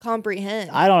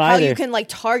comprehend. I don't how either. you can like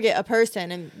target a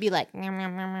person and be like,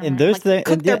 and those like, things,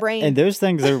 cook their brain. And those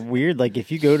things are weird. Like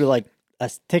if you go to like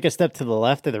take a step to the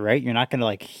left or the right, you're not gonna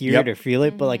like hear it or feel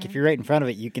it. But like if you're right in front of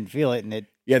it, you can feel it, and it.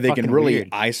 Yeah, they can really weird.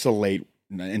 isolate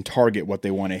and target what they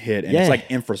want to hit, and it's like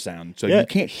infrasound. So you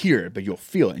can't hear it, but you'll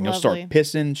feel it, and you'll start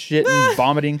pissing, shitting,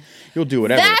 vomiting. You'll do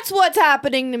whatever. That's what's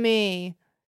happening to me.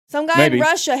 Some guy in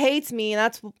Russia hates me,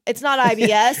 and it's not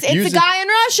IBS. It's a guy in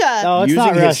Russia. No, it's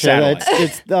not Russia.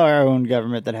 It's our own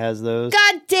government that has those.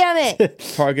 God damn it!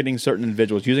 Targeting certain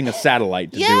individuals using a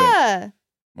satellite to do it. Yeah.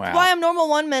 Wow. That's why I'm normal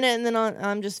 1 minute, and then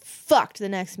I'm just fucked the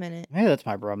next minute. Maybe that's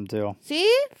my problem too.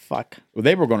 See? Fuck. Well,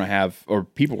 they were going to have, or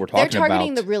people were talking about. They're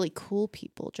targeting the really cool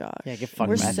people, Josh. Yeah, get fucking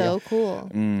We're mad, so cool.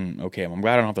 Okay, well, I'm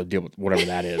glad I don't have to deal with whatever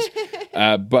that is.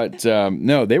 But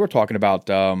no, they were talking about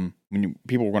when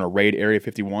people were going to raid Area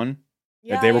 51.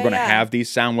 Yeah, that they were going to have these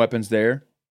sound weapons there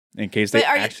in case they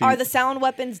are the sound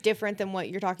weapons different than what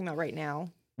you're talking about right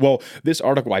now? Well, this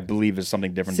article, I believe, is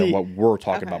something different than what we're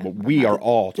talking about, but we are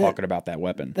all talking about that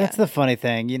weapon. That's the funny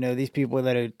thing. You know, these people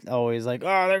that are always like,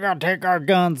 oh, they're going to take our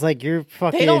guns. Like, you're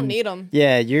fucking... They don't need them.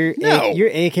 Yeah, your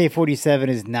AK-47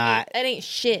 is not... That ain't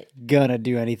shit. Gonna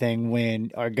do anything when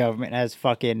our government has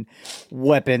fucking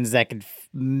weapons that can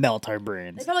melt our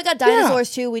brains. They probably got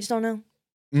dinosaurs, too. We just don't know.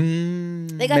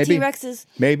 They got T-Rexes.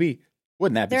 Maybe.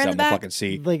 Wouldn't that be They're something to fucking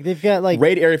see? Like, they've got, like...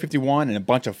 Raid Area 51 and a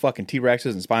bunch of fucking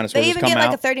T-Rexes and Spinosaurus come out. They even get,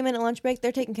 like, a 30-minute lunch break.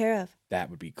 They're taken care of.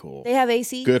 That would be cool. They have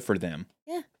AC. Good for them.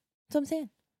 Yeah. That's what I'm saying.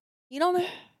 You don't know.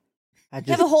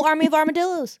 They have a whole army of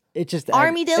armadillos. It just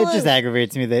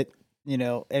aggravates me that, you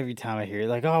know, every time I hear,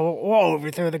 like, oh, we'll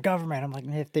overthrow the government. I'm like,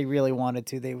 if they really wanted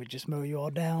to, they would just mow you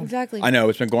all down. Exactly. I know.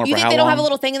 It's been going you for how think long? they don't have a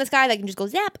little thing in the sky that can just go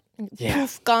zap? And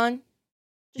poof, gone.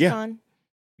 Just gone.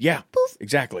 Yeah, poof.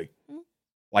 Exactly.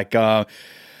 Like, what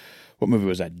movie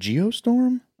was that?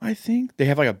 Geostorm, I think. They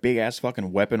have like a big ass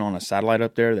fucking weapon on a satellite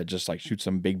up there that just like shoots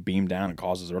some big beam down and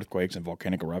causes earthquakes and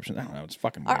volcanic eruptions. I don't know. It's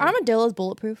fucking weird. Are armadillos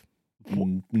bulletproof?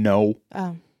 No.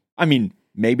 Oh. I mean,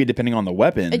 maybe depending on the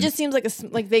weapon. It just seems like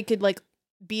they could like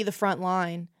be the front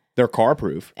line. They're car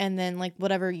proof. And then like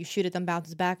whatever you shoot at them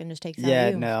bounces back and just takes out you.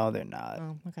 Yeah, no, they're not.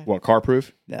 Oh, okay. What, car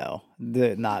proof? No,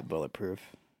 they're not bulletproof.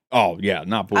 Oh, yeah,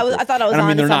 not bulletproof. I thought I was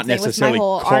on they're not something necessarily with my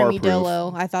whole car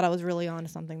armadillo. I thought I was really on to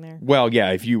something there. Well,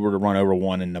 yeah, if you were to run over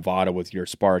one in Nevada with your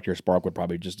spark would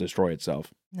probably just destroy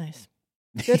itself. Nice.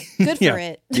 Good for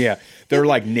it. Yeah, they're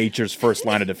like nature's first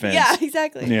line of defense. Yeah,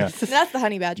 exactly. Yeah. That's the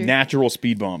honey badger. Natural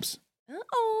speed bumps.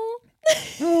 Uh-oh.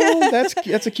 Oh,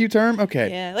 that's a cute term?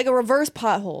 Okay. Yeah, like a reverse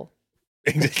pothole.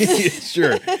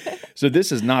 Sure. So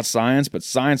this is not science, but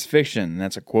science fiction.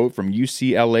 That's a quote from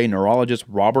UCLA neurologist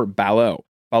Robert Ballot.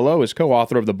 Ballot is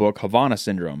co-author of the book Havana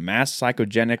Syndrome, Mass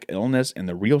Psychogenic Illness and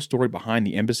the Real Story Behind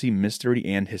the Embassy Mystery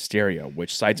and Hysteria,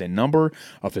 which cites a number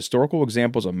of historical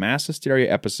examples of mass hysteria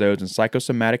episodes and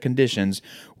psychosomatic conditions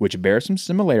which bear some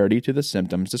similarity to the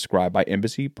symptoms described by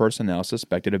embassy personnel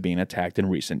suspected of being attacked in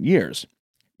recent years.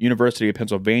 University of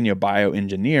Pennsylvania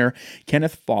bioengineer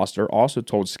Kenneth Foster also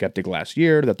told Skeptic last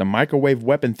year that the microwave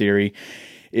weapon theory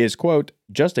is, quote,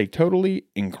 just a totally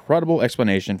incredible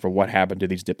explanation for what happened to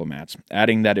these diplomats,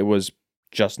 adding that it was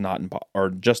just not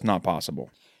possible.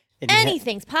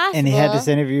 Anything's possible. And he had this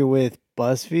interview with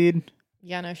BuzzFeed.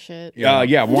 Yeah, no shit.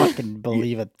 Yeah, one can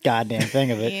believe a goddamn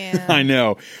thing of it. Yeah. I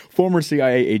know. Former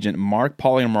CIA agent Mark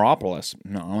Polymeropoulos.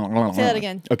 Say that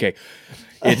again. Okay.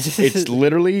 It's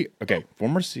literally, okay,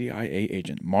 former CIA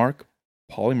agent Mark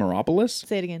Polymeropoulos.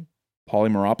 Say it again.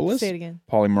 Polymeropoulos. Say it again.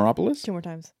 Polymeropoulos. 2 more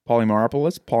times.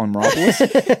 Polymeropoulos.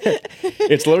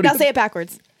 It's literally. Now say it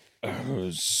backwards.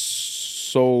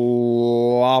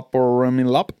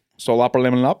 Solaparimilup.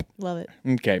 Love it.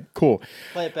 Okay, cool.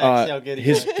 Play it back. See how good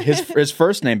he is. His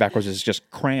first name backwards is just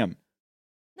Cram.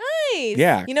 Nice.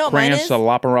 Yeah. You know what Cram mine is?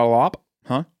 Solaparimilup.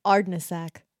 Huh?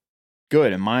 Ardnasac.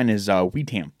 Good. And mine is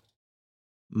Weetam.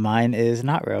 Mine is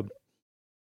not rub.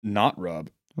 Not rub.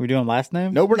 We doing last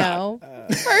name? No, we're No.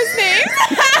 not. First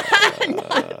name.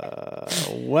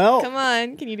 Well, Come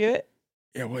on. Can you do it?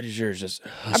 Yeah, what is yours? Just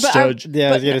But are- yeah,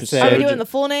 I was gonna Are say. we doing the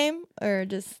full name or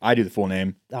just? I do the full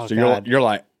name. Oh, so God. you're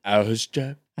like, what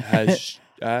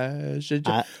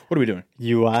are we doing?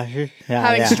 You are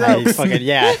Having strokes. Fucking,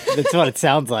 yeah, that's what it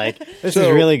sounds like. This is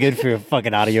So- really good for a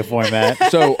fucking audio format.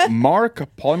 So Mark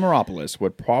Polymeropoulos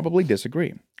would probably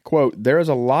disagree. Quote, there is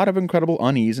a lot of incredible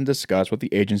unease and disgust with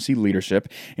the agency leadership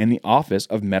and the Office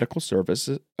of Medical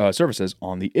Services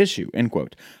on the issue, end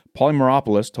quote.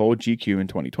 Polymeropoulos told GQ in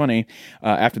 2020,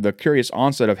 after the curious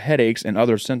onset of headaches and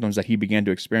other symptoms that he began to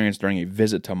experience during a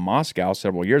visit to Moscow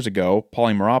several years ago,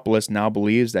 Polymeropoulos now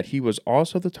believes that he was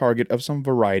also the target of some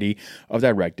variety of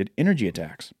directed energy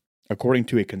attacks. According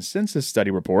to a consensus study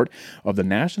report of the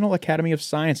National Academy of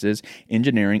Sciences,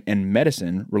 Engineering, and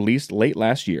Medicine released late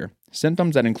last year,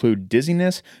 symptoms that include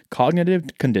dizziness, cognitive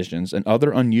conditions, and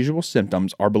other unusual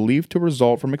symptoms are believed to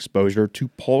result from exposure to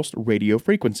pulsed radio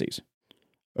frequencies,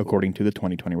 according to the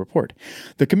 2020 report.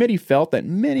 The committee felt that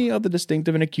many of the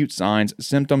distinctive and acute signs,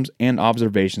 symptoms, and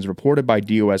observations reported by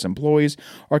DOS employees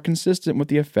are consistent with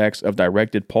the effects of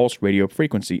directed pulsed radio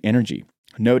frequency energy,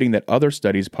 noting that other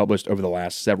studies published over the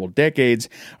last several decades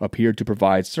appeared to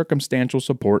provide circumstantial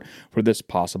support for this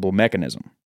possible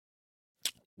mechanism.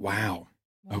 Wow.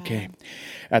 Okay.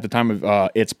 At the time of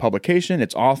its publication,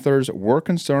 its authors were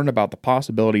concerned about the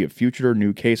possibility of future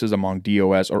new cases among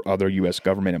DOS or other U.S.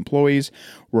 government employees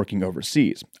working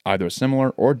overseas, either similar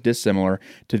or dissimilar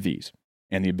to these,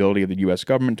 and the ability of the U.S.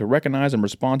 government to recognize and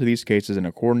respond to these cases in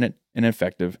a coordinate and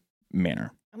effective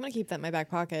manner. I'm going to keep that in my back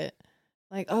pocket.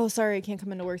 Like, oh, sorry, I can't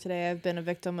come into work today. I've been a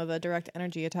victim of a direct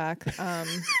energy attack.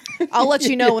 I'll let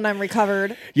you know when I'm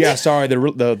recovered. Yeah, sorry,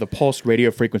 the pulsed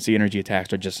radio frequency energy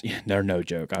attacks are just, they're no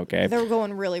joke, okay? They're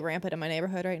going really rampant in my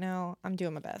neighborhood right now. I'm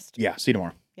doing my best. Yeah, see you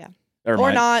tomorrow. Yeah. Or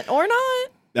not. That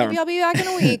Maybe I'll be back in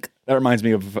a week. That reminds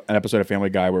me of an episode of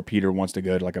Family Guy where Peter wants to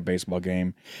go to like a baseball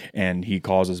game, and he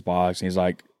calls his boss, and he's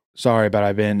like, sorry, but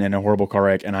I've been in a horrible car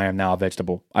wreck, and I am now a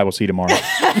vegetable. I will see you tomorrow.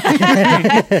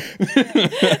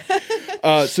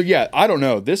 So yeah, I don't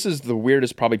know. This is the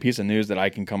weirdest probably piece of news that I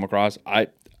can come across. I've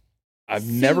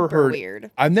never heard weird.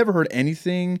 I've never heard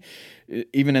anything,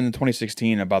 even in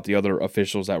 2016, about the other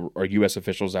officials that or U.S.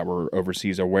 officials that were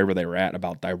overseas or wherever they were at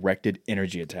about directed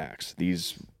energy attacks.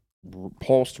 These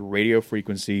pulsed radio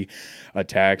frequency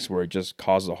attacks where it just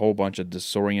causes a whole bunch of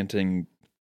disorienting.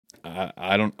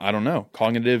 I don't know,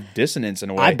 cognitive dissonance in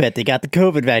a way. I bet they got the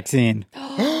COVID vaccine.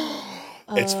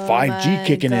 It's 5G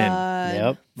kicking in.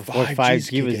 Yep. Before 5G's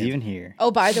 5G was kicking. even here.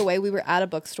 Oh, by the way, we were at a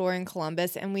bookstore in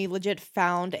Columbus and we legit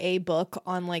found a book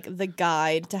on like the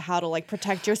guide to how to like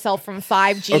protect yourself from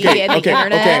 5G Okay, and the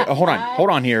internet. hold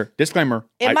on here. Disclaimer.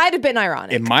 It might have been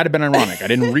ironic. It might have been ironic. I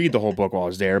didn't read the whole book while I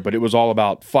was there, but it was all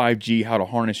about 5G, how to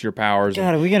harness your powers.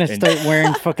 God, are we going to start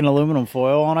wearing fucking aluminum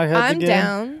foil on our heads I'm again?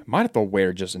 down. Might have to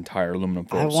wear just entire aluminum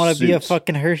foil I want to be a suits.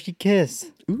 fucking Hershey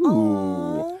Kiss. Ooh.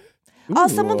 Aw. Oh,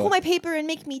 someone pull my paper and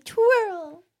make me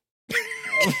twirl.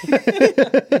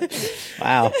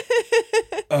 Wow.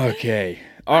 Okay.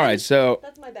 All right. So,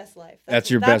 That's my best life. That's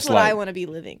your that's best what life. I want to be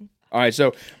living. all right.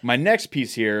 So my next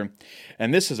piece here,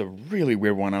 and this is a really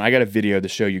weird one, and I got a video to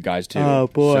show you guys too. Oh,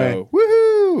 boy. So,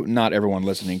 woohoo! Not everyone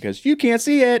listening because you can't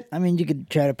see it. I mean, you could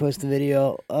try to post the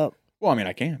video up. Well, I mean,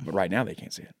 I can, but right now they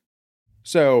can't see it.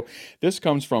 So this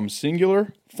comes from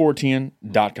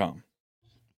singularfortean.com.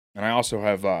 And I also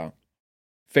have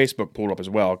Facebook pulled up as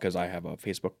well because I have a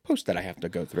Facebook post that I have to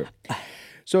go through.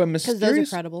 So a Because mysterious... those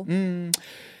are credible.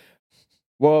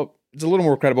 Well, it's a little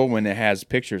more credible when it has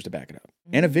pictures to back it up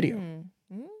and a video.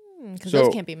 Because So-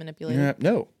 those can't be manipulated.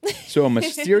 No. So a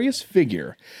mysterious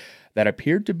figure that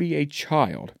appeared to be a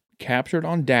child captured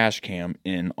on dash cam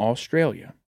in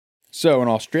Australia. So an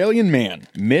Australian man,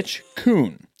 Mitch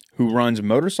Kuhn, who runs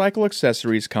motorcycle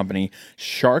accessories company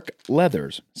Shark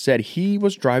Leathers, said he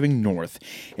was driving north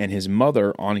and his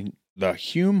mother on the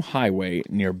Hume Highway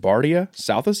near Bardia,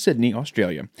 south of Sydney,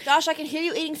 Australia. Josh, I can hear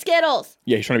you eating Skittles.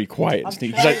 Yeah, he's trying to be quiet.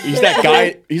 He's that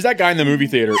guy. He's that guy in the movie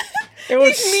theater. It was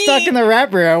me. stuck in the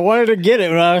wrapper. I wanted to get it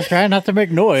when I was trying not to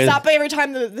make noise. Stop every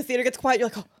time the theater gets quiet. You're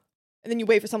like, oh. And then you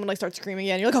wait for someone to like start screaming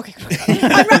again. You're like, okay,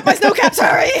 unwrap my snow caps,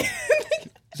 hurry.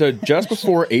 So just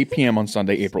before 8 p.m. on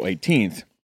Sunday, April 18th,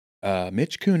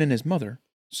 Mitch Kuhn and his mother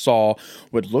saw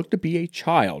what looked to be a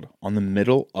child on the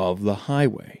middle of the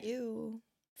highway. Ew.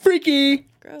 Freaky!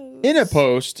 Gross. In a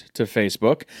post to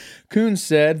Facebook, Kuhn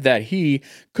said that he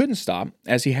couldn't stop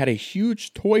as he had a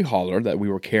huge toy hauler that we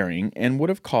were carrying and would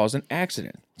have caused an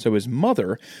accident. So his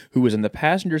mother, who was in the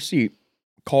passenger seat,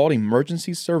 called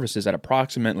emergency services at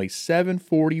approximately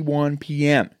 7:41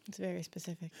 p.m. It's very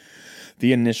specific.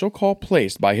 The initial call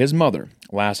placed by his mother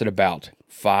lasted about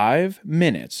 5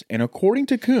 minutes, and according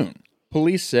to Kuhn,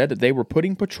 police said that they were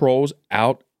putting patrols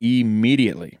out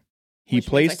immediately.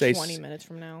 Which means like 20 minutes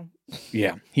from now.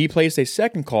 Yeah. He placed a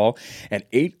second call at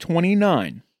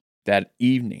 8:29 that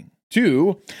evening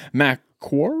to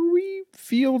Macquarie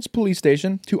Fields Police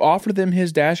Station to offer them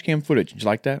his dash cam footage. Did you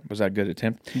like that? Was that a good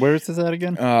attempt? Where is this at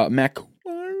again?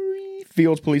 Macquarie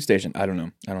Fields Police Station. I don't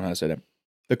know how to say that.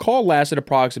 The call lasted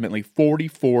approximately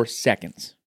 44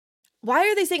 seconds. Why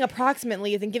are they saying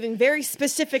approximately and giving very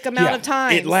specific amount of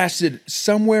time? It lasted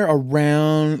somewhere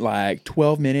around like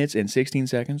 12 minutes and 16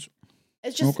 seconds.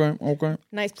 It's just okay.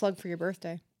 Nice plug for your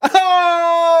birthday.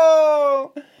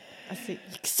 Oh! I see.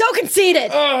 So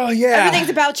conceited. Oh, yeah. Everything's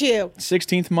about you.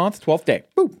 16th month, 12th day.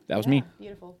 Boop. That was me.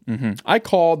 Beautiful. Mm-hmm. I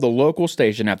called the local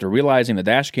station after realizing the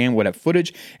dash cam would have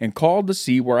footage and called to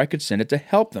see where I could send it to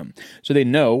help them so they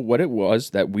know what it was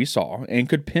that we saw and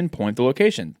could pinpoint the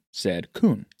location, said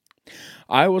Kuhn.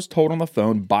 I was told on the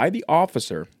phone by the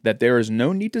officer that there is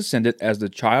no need to send it as the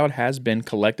child has been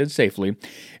collected safely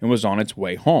and was on its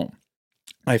way home.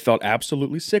 I felt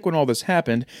absolutely sick when all this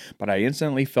happened, but I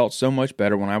instantly felt so much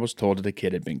better when I was told that the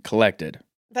kid had been collected.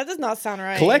 That does not sound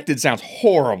right. Collected sounds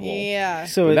horrible. Yeah.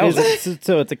 So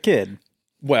it's a kid.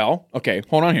 Well, okay,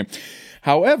 hold on here.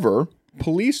 However,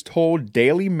 police told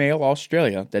Daily Mail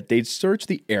Australia that they'd searched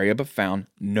the area but found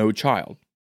no child.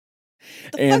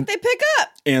 The fuck they pick up?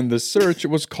 And the search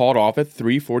was called off at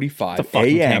 3:45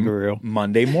 a.m.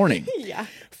 Monday morning. Yeah.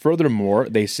 Furthermore,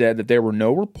 they said that there were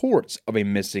no reports of a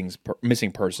missing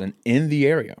person in the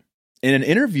area. In an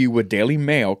interview with Daily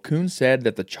Mail, Kuhn said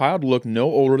that the child looked no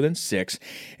older than 6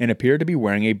 and appeared to be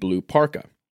wearing a blue parka.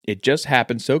 It just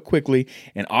happened so quickly,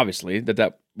 and obviously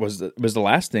that was the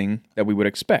last thing that we would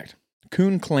expect.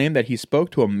 Kuhn claimed that he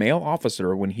spoke to a male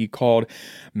officer when he called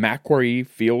Macquarie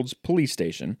Fields Police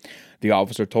Station. The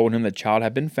officer told him the child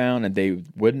had been found and they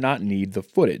would not need the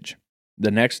footage. The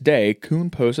next day, Kuhn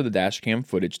posted the dashcam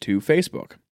footage to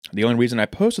Facebook. The only reason I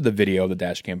posted the video of the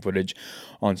dashcam footage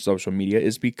on social media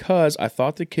is because I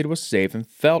thought the kid was safe and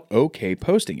felt okay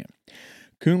posting it.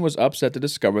 Kuhn was upset to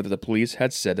discover that the police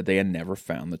had said that they had never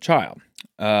found the child.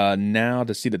 Now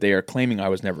to see that they are claiming I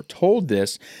was never told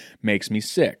this makes me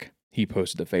sick, he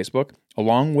posted to Facebook,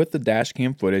 along with the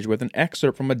dashcam footage with an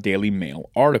excerpt from a Daily Mail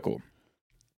article.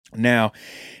 Now,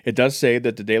 it does say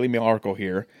that the Daily Mail article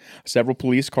here, several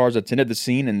police cars attended the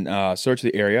scene and searched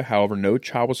the area. However, no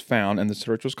child was found, and the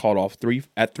search was called off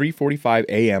at 3:45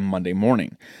 a.m. Monday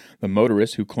morning. The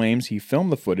motorist who claims he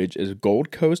filmed the footage is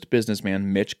Gold Coast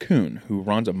businessman Mitch Kuhn, who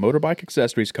runs a motorbike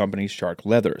accessories company, Shark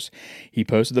Leathers. He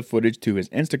posted the footage to his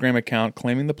Instagram account,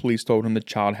 claiming the police told him the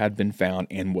child had been found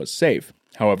and was safe.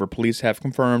 However, police have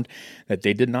confirmed that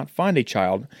they did not find a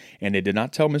child, and they did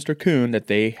not tell Mr. Kuhn that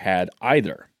they had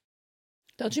either.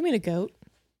 Don't you mean a goat?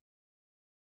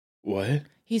 What?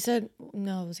 He said,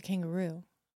 no, it was a kangaroo.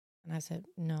 And I said,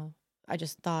 no, I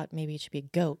just thought maybe it should be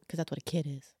a goat because that's what a kid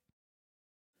is.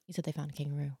 He said they found a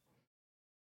kangaroo.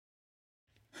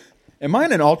 Am I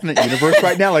in an alternate universe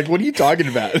right now? Like, what are you talking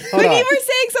about? When you were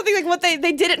saying something like what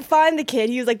they didn't find the kid,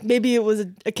 he was like, maybe it was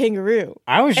a kangaroo.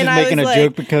 I was just making a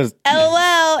joke because...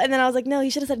 LOL. And then I was like, no,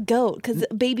 you should have said goat because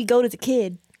baby goat is a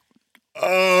kid.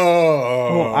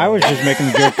 Oh. Well, I was just making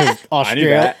a joke because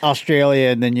Australia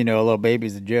and then, a little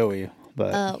baby's a Joey.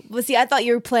 But see, I thought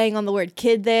you were playing on the word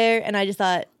kid there, and I just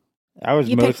thought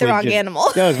you picked the wrong animal.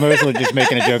 I was mostly just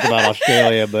making a joke about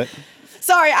Australia, but...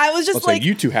 Sorry, I was just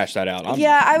you two hash that out.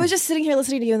 I was just sitting here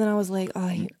listening to you, and then I was like, oh,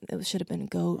 it should have been a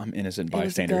goat. I'm innocent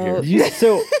bystander here.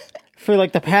 So... For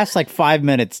the past 5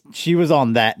 minutes, she was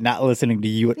on that, not listening to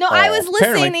you at all. No, I was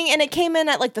listening, and it came in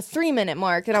at the 3-minute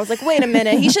mark, and I was like, wait a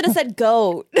minute, he should have said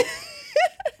goat.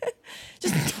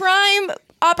 Just prime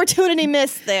opportunity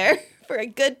missed there for a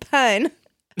good pun.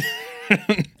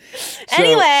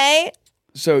 Anyway.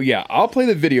 So yeah, I'll play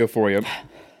the video for you,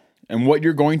 and what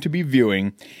you're going to be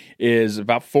viewing is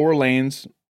about 4 lanes.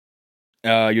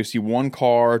 You'll see one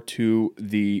car to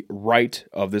the right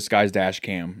of this guy's dash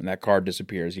cam, and that car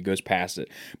disappears. He goes past it.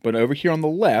 But over here on the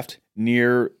left,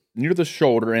 near the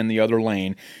shoulder in the other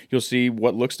lane, you'll see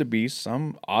what looks to be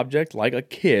some object like a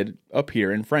kid up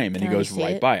here in frame, and he goes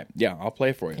right by it. Yeah, I'll play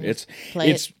it for you.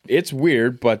 It's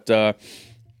weird, but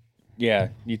yeah,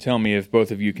 you tell me if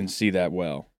both of you can see that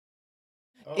well.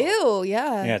 Ew,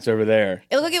 yeah. Yeah, it's over there.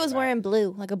 It looked like it was wearing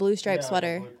blue, like a blue striped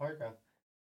sweater.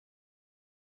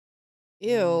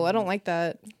 Ew, I don't like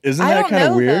that. Isn't that kind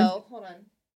of weird? Though. Hold on.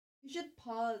 You should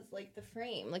pause the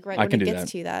frame, right when it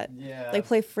gets to that. Yeah.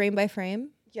 Play frame by frame.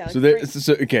 Yeah.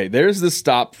 Okay, there's the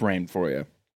stop frame for you.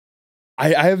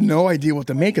 I have no idea what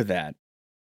to make of that.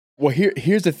 Well,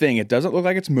 here's the thing. It doesn't look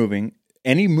like it's moving.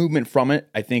 any movement from it,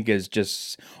 I think, is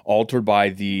just altered by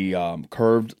the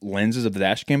curved lenses of the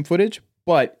dash cam footage.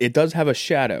 But it does have a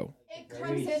shadow. It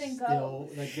comes in and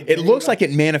goes. It looks like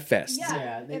it manifests.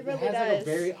 Yeah, it really has does. like a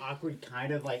very awkward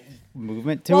kind of like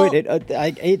movement to it.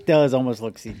 It does almost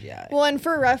look CGI. Well, and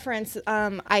for reference,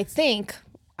 I think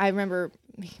I remember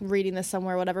reading this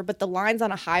somewhere, or whatever. But the lines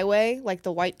on a highway, like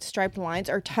the white striped lines,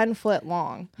 are 10 foot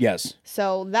long. Yes.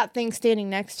 So that thing standing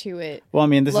next to it. Well, I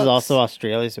mean, this is also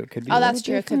Australia, so it could be. Oh, that's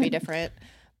true. It could be different.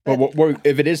 But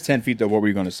if it is 10 feet, though, what were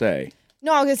you going to say?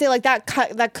 No, I was gonna say like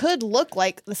that could look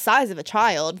like the size of a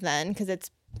child then, because it's,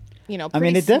 I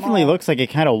mean, it definitely looks like it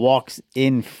kind of walks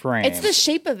in frame. It's the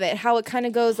shape of it, how it kind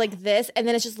of goes like this, and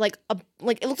then it's just like it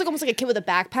looks like almost like a kid with a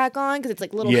backpack on, because it's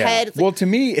like little head. It's well, to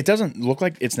me, it doesn't look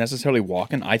like it's necessarily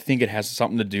walking. I think it has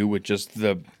something to do with just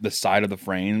the side of the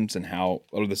frames and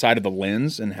or the side of the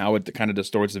lens and how it kind of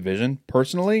distorts the vision.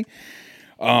 Personally,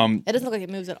 it doesn't look like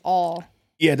it moves at all.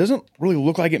 Yeah, it doesn't really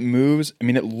look like it moves. I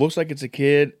mean, it looks like it's a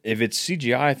kid. If it's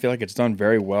CGI, I feel like it's done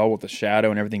very well with the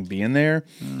shadow and everything being there.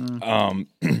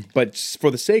 But for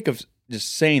the sake of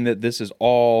just saying that this is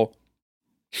all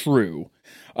true,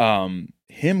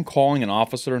 him calling an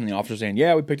officer and the officer saying,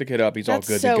 "Yeah, we picked the kid up. He's all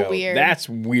good to go." Weird. That's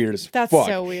weird as fuck. That's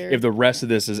so weird. If the rest of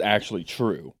this is actually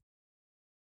true,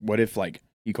 what if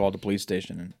he called the police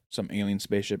station and some alien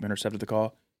spaceship intercepted the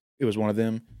call? It was one of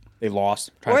them. They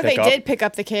lost. Or they did pick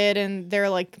up the kid and they're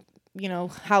like,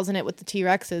 housing it with the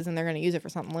T-Rexes and they're going to use it for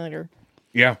something later.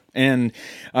 Yeah. And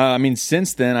I mean,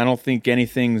 since then, I don't think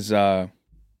anything's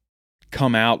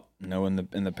come out, in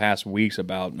the past weeks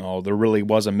about, there really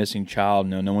was a missing child.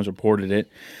 No one's reported it.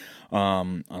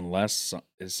 Unless,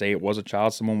 say it was a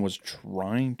child, someone was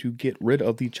trying to get rid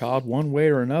of the child one way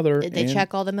or another. Did they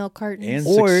check all the milk cartons? And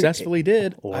successfully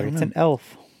did. Or it's an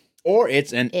elf. Or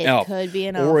it's an elf. It could be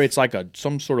an elf. Or it's like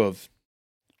some sort of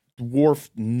dwarf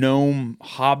gnome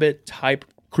hobbit type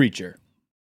creature.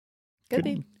 Could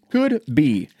be. Could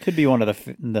be. Could be one of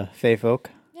the Fey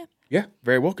folk. Yeah,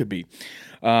 very well could be.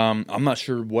 I'm not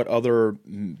sure what other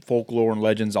folklore and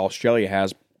legends Australia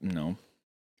has,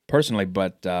 personally,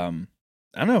 but I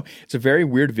don't know. It's a very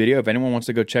weird video. If anyone wants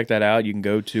to go check that out, you can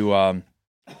go to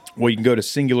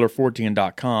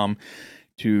singularfortean.com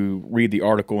to read the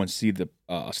article and see the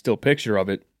still picture of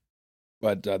it.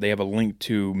 But they have a link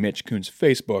to Mitch Kuhn's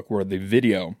Facebook where the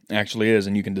video actually is,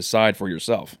 and you can decide for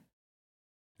yourself.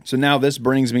 So now this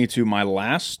brings me to my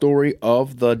last story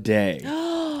of the day.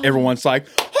 Everyone's like,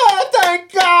 "Oh,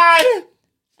 thank God!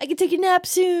 I can take a nap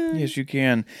soon." Yes, you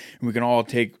can. And we can all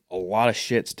take a lot of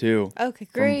shits, too. Okay,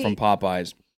 great. From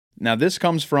Popeyes. Now, this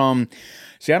comes from...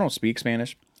 See, I don't speak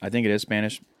Spanish. I think it is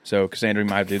Spanish. So Cassandra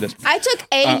might do this. I took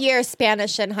a year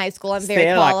Spanish in high school. I'm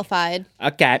very qualified.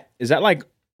 Okay. Is that like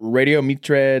Radio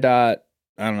Mitre. I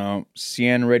don't know,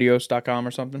 cienradios.com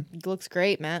or something? Looks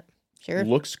great, Matt. Sure.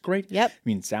 Looks great? Yep. I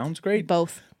mean, sounds great?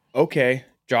 Both. Okay.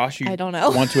 Josh, I don't know.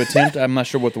 Want to attempt? I'm not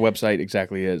sure what the website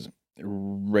exactly is.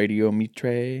 Radio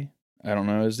Mitre. I don't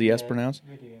know. Is the S pronounced?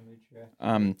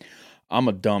 I'm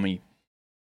a dummy.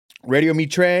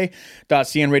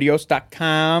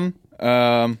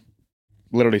 radiomitre.cienradios.com.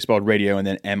 Literally spelled radio and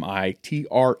then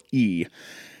MITRE.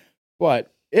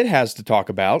 But it has to talk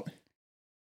about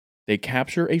they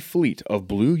capture a fleet of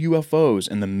blue UFOs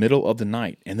in the middle of the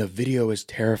night, and the video is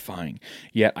terrifying.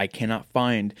 Yet I cannot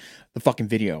find the fucking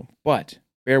video. But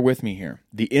bear with me here.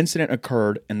 The incident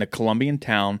occurred in the Colombian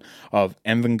town of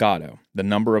Envigado. The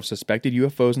number of suspected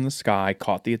UFOs in the sky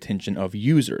caught the attention of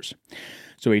users.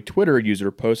 So a Twitter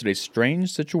user posted a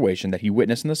strange situation that he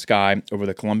witnessed in the sky over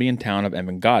the Colombian town of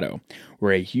Envigado,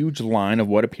 where a huge line of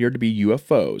what appeared to be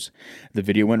UFOs. The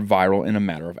video went viral in a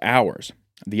matter of hours.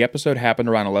 The episode happened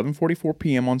around 11:44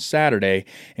 p.m. on Saturday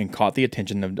and caught the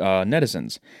attention of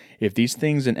netizens. If these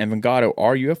things in Envigado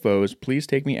are UFOs, please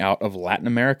take me out of Latin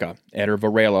America, Eder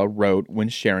Varela wrote when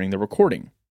sharing the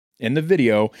recording. In the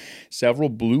video, several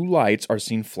blue lights are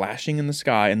seen flashing in the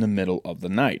sky in the middle of the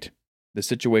night. The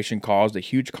situation caused a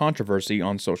huge controversy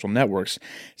on social networks,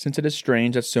 since it is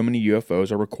strange that so many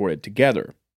UFOs are recorded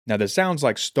together. Now, this sounds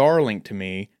like Starlink to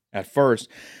me at first,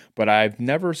 but I've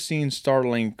never seen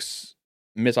Starlink's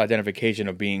misidentification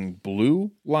of being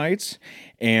blue lights,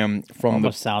 and from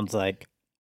almost sounds like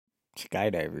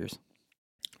skydivers.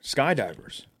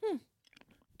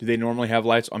 Do they normally have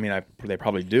lights? I mean, they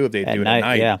probably do if they do it at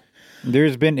night. Yeah,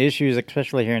 there's been issues,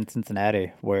 especially here in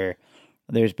Cincinnati, where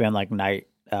there's been like night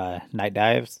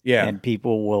dives. Yeah, and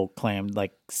people will claim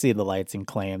see the lights and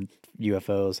claim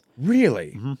UFOs.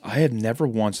 Really? Mm-hmm. I had never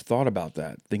once thought about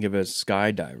that. Think of it as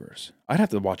skydivers. I'd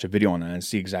have to watch a video on that and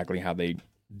see exactly how they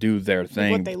do their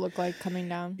thing. What they look like coming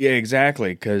down. Yeah,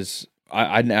 exactly. Because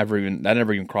that never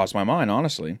even crossed my mind,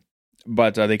 honestly.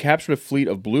 But they captured a fleet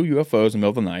of blue UFOs in the middle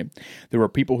of the night. There were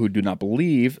people who do not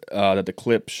believe that the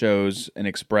clip shows and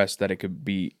express that it could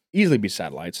easily be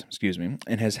satellites,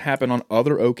 and has happened on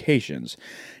other occasions.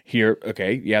 Here,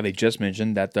 they just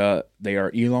mentioned that they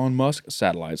are Elon Musk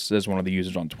satellites, says one of the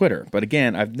users on Twitter. But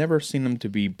again, I've never seen them to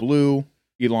be blue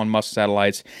Elon Musk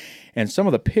satellites. And some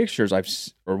of the pictures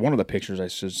one of the pictures I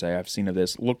should say I've seen of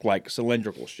this look like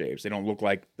cylindrical shapes. They don't look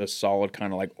like the solid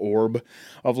kind of like orb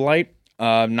of light.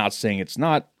 I'm not saying it's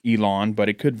not Elon, but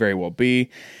it could very well be.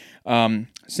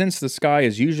 Since the sky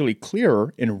is usually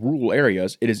clearer in rural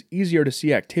areas, it is easier to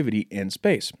see activity in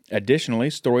space. Additionally,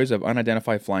 stories of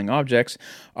unidentified flying objects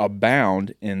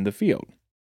abound in the field.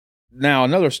 Now,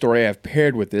 another story I have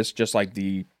paired with this, just like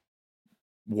the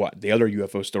other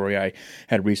UFO story I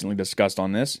had recently discussed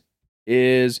on this,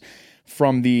 is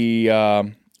from the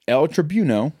El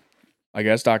Tribuno, I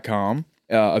guess, .com,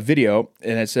 a video,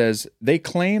 and it says, they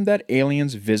claim that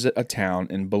aliens visit a town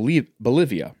in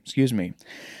Bolivia.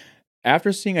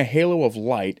 After seeing a halo of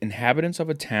light, inhabitants of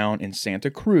a town in Santa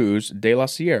Cruz de la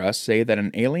Sierra say that an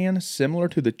alien similar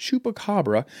to the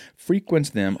chupacabra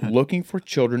frequents them looking for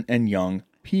children and young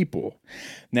people.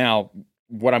 Now,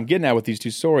 what I'm getting at with these two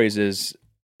stories is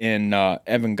in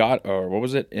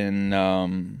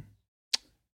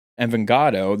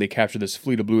Envigado, they captured this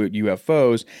fleet of blue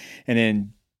UFOs, and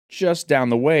then just down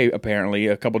the way, apparently,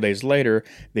 a couple days later,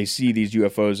 they see these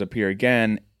UFOs appear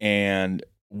again, and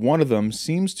one of them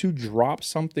seems to drop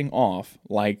something off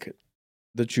like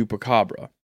the chupacabra.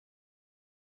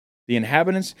 The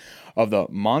inhabitants of the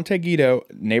Monteguito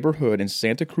neighborhood in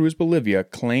Santa Cruz, Bolivia,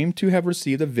 claim to have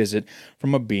received a visit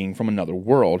from a being from another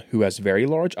world who has very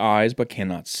large eyes but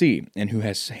cannot see, and who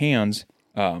has hands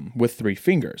with 3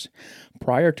 fingers.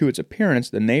 Prior to its appearance,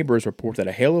 the neighbors report that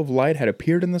a halo of light had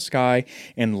appeared in the sky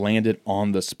and landed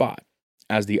on the spot.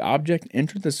 As the object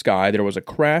entered the sky, there was a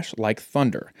crash like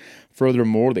thunder.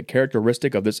 Furthermore, the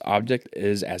characteristic of this object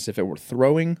is as if it were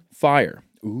throwing fire.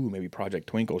 Ooh, maybe Project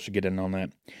Twinkle should get in on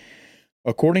that.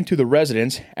 According to the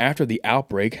residents, after the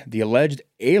outbreak, the alleged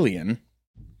alien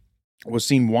was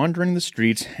seen wandering the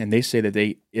streets, and they say that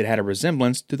it had a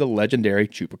resemblance to the legendary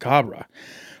chupacabra.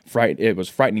 It was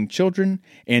frightening children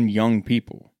and young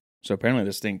people. So apparently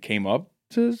this thing came up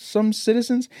to some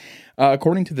citizens.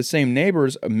 According to the same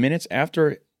neighbors, minutes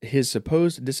after his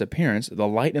supposed disappearance, the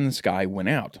light in the sky went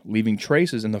out, leaving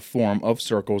traces in the form of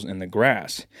circles in the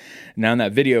grass. Now in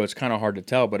that video, it's kind of hard to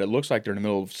tell, but it looks like they're in the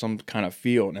middle of some kind of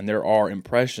field, and there are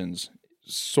impressions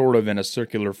sort of in a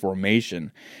circular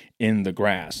formation in the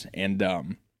grass. And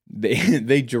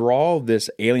they draw this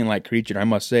alien-like creature. I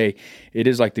must say, it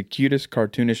is like the cutest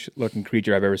cartoonish-looking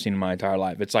creature I've ever seen in my entire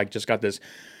life. It's like just got this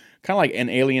kind of like an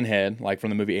alien head, like from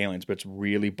the movie Aliens, but it's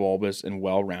really bulbous and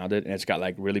well-rounded, and it's got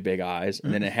like really big eyes,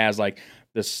 and then it has like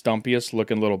the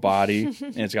stumpiest-looking little body,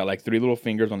 and it's got like 3 little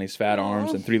fingers on these fat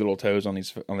arms and 3 little toes on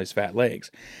these fat legs.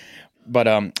 But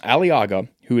Aliaga,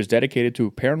 who is dedicated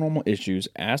to paranormal issues,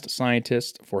 asked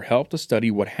scientists for help to study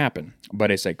what happened,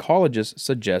 but a psychologist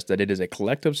suggests that it is a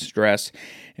collective stress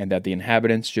and that the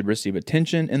inhabitants should receive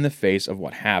attention in the face of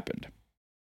what happened.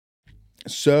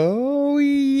 So,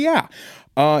 yeah.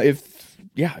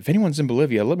 If anyone's in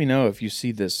Bolivia, let me know if you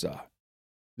see this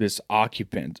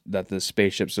occupant that the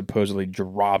spaceship supposedly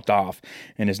dropped off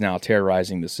and is now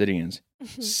terrorizing the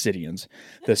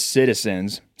the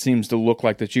citizens. Seems to look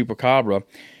like the chupacabra,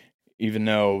 even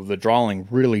though the drawing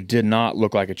really did not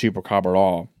look like a chupacabra at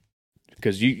all.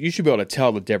 Because you should be able to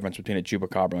tell the difference between a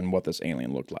chupacabra and what this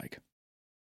alien looked like.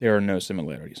 There are no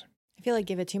similarities. I feel like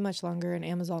give it too much longer and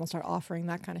Amazon will start offering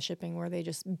that kind of shipping where they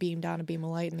just beam down a beam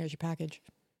of light and there's your package.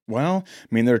 Well, I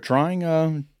mean, they're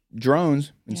trying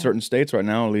drones in certain states right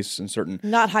now, at least in certain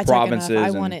not high provinces. Tech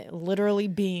enough. I want it literally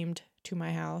beamed to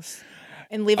my house.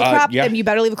 And leave a crop. And you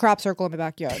better leave a crop circle in my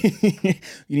backyard. You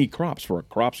need crops for a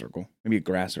crop circle. Maybe a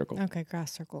grass circle. Okay,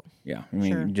 grass circle. Yeah, I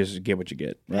mean, you just get what you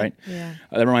get, right? Yeah.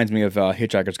 That reminds me of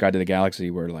Hitchhiker's Guide to the Galaxy,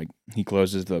 where like he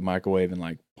closes the microwave and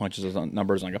like punches his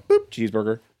numbers and like a boop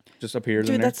cheeseburger just appears.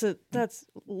 Dude, in there. that's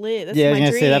lit. That's yeah, my I was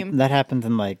dream. gonna say that happens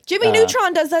in like Jimmy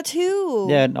Neutron does that too.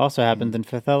 Yeah, it also happens in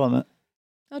Fifth Element.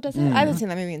 Oh, does it? I haven't seen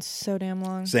that movie in so damn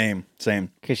long. Same.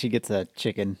 Because she gets a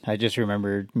chicken. I just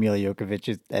remember Mila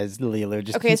Jovovich as Lilo.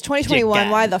 Okay, it's 2021.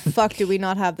 Why the fuck do we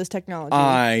not have this technology?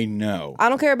 I know. I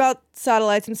don't care about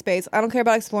satellites in space. I don't care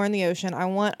about exploring the ocean. I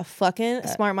want a fucking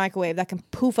smart microwave that can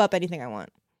poof up anything I want.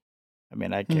 I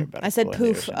mean, I care about. I said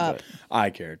poof up. But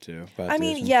I care too. I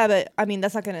mean, yeah, but I mean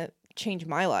that's not gonna change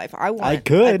my life. I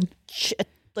could.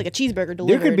 Like a cheeseburger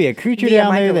delivered. There could be a creature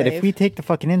down there that if we take the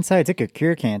fucking insides, it could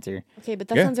cure cancer. Okay, but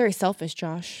that sounds very selfish,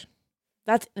 Josh.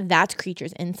 That's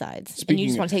creatures' insides, and you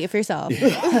just want to take it for yourself.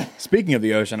 Speaking of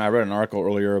the ocean, I read an article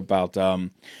earlier about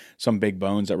some big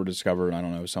bones that were discovered. I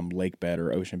don't know, some lake bed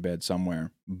or ocean bed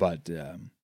somewhere, but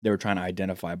they were trying to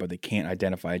identify, but they can't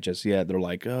identify it just yet. They're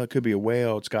like, oh, it could be a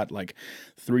whale. It's got like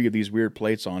 3 of these weird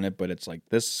plates on it, but it's like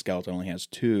this skeleton only has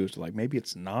 2. So like maybe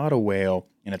it's not a whale,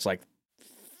 and it's like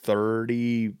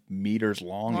 30 meters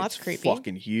long. Well, it's that's creepy.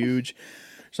 Fucking huge.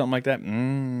 Something like that.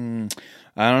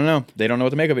 I don't know. They don't know what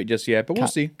to make of it just yet, but we'll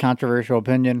see. Controversial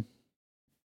opinion.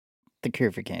 The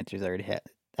cure for cancer's already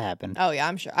happened. Oh yeah,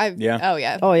 I'm sure. Yeah. Oh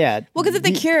yeah. Oh yeah. Well, because if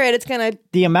they cure it, it's gonna.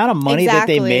 The amount of money that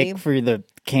they Exactly. make for the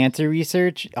cancer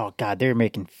research. Oh god, they're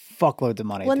making fuckloads of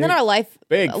money. Well, and then our life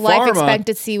pharma.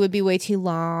 expectancy would be way too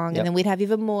long, Yep. and then we'd have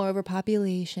even more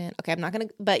overpopulation. Okay, I'm not gonna.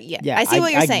 But yeah, yeah, I see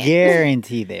what you're saying. I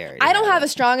guarantee there. I don't have a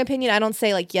strong opinion. I don't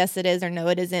say like yes it is or no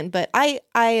it isn't. But I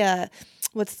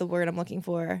what's the word I'm looking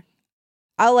for?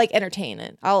 I'll like entertain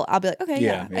it. I'll be like, okay,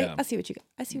 yeah. I see what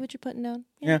you're putting down.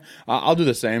 Yeah, I'll do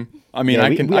the same. I mean, Yeah,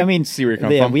 I can see where you're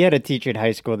coming from. We had a teacher in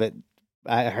high school that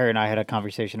her and I had a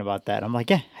conversation about that. I'm like,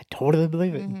 yeah, I totally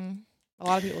believe it. Mm-hmm. A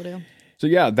lot of people do. So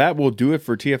yeah, that will do it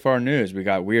for TFR news. We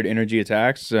got weird energy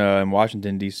attacks in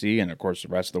Washington D.C. and of course the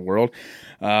rest of the world.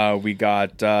 We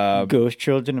got Ghost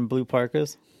children in blue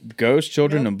parkas. ghost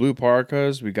children in blue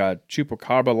parkas. We got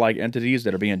chupacabra-like entities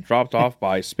that are being dropped off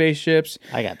by spaceships.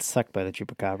 I got sucked by the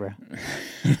chupacabra.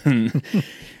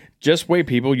 Just wait,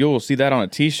 people. You'll see that on a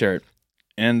T-shirt.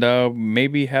 And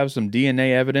maybe have some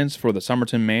DNA evidence for the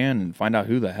Somerton Man and find out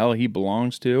who the hell he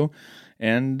belongs to.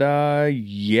 And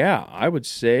yeah, I would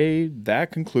say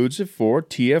that concludes it for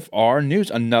TFR News.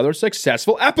 Another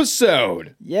successful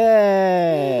episode.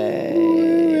 Yay!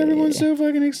 Ooh, everyone's so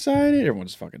fucking excited.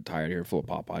 Everyone's fucking tired here, full of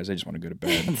Popeyes. They just want to go to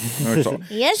bed.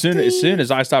 Yes, As soon as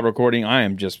I stop recording, I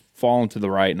am just falling to the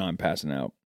right and I'm passing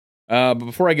out. But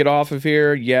before I get off of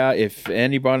here, yeah, if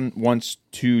anyone wants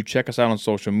to check us out on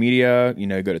social media,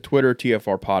 go to Twitter,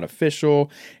 TFR Pod Official,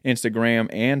 Instagram,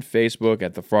 and Facebook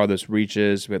at The Farthest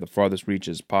Reaches. We have The Farthest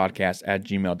Reaches Podcast at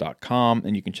gmail.com,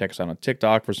 and you can check us out on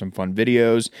TikTok for some fun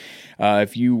videos.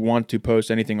 If you want to post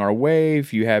anything our way,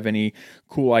 if you have any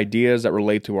cool ideas that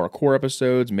relate to our core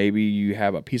episodes, maybe you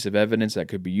have a piece of evidence that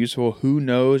could be useful, who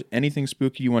knows, anything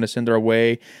spooky you want to send our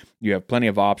way, you have plenty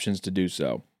of options to do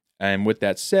so. And with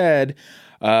that said,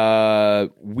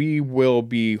 we will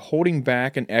be holding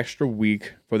back an extra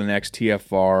week for the next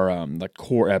TFR, the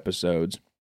core episodes.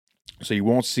 So you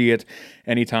won't see it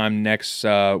anytime next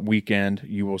weekend.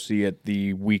 You will see it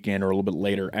the weekend or a little bit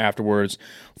later afterwards,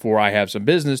 for I have some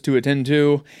business to attend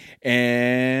to.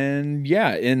 And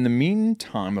yeah, in the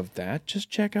meantime of that,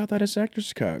 just check out that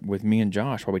Director's Cut with me and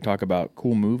Josh while we talk about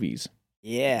cool movies.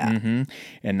 Yeah. Mm-hmm.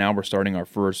 And now we're starting our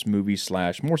first movie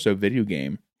 / more so video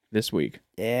game this week.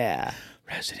 Yeah.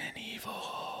 Resident Evil.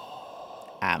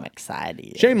 I'm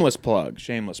excited. Shameless plug.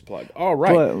 All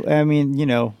right. But, I mean,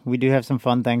 we do have some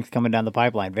fun things coming down the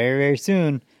pipeline very, very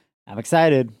soon. I'm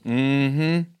excited.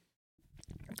 Mm-hmm.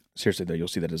 Seriously, though, you'll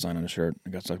see that design on the shirt. I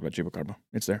got stuck about Chupacabra.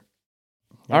 It's there.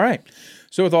 Yeah. All right.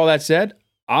 So with all that said,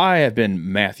 I have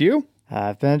been Matthew.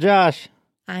 I've been Josh.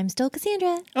 I'm still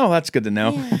Cassandra. Oh, that's good to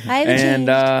know. Yeah, I haven't changed.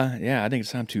 Yeah, I think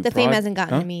it's time to... The fame hasn't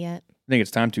gotten to me yet. I think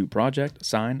it's time to project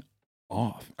sign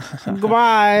off.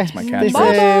 Goodbye. That's my cat. Stay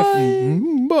safe.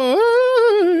 Bye.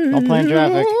 Don't play in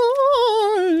traffic.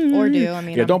 Or do. I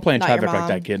mean, yeah, don't play in not your traffic like mom.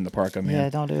 that kid in the park. I mean, Yeah,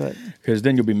 don't do it. because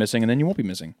then you'll be missing, and then you won't be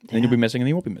missing. Then you'll be missing, and then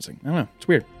you won't be missing. I don't know. It's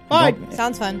weird. Bye.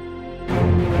 Sounds fun.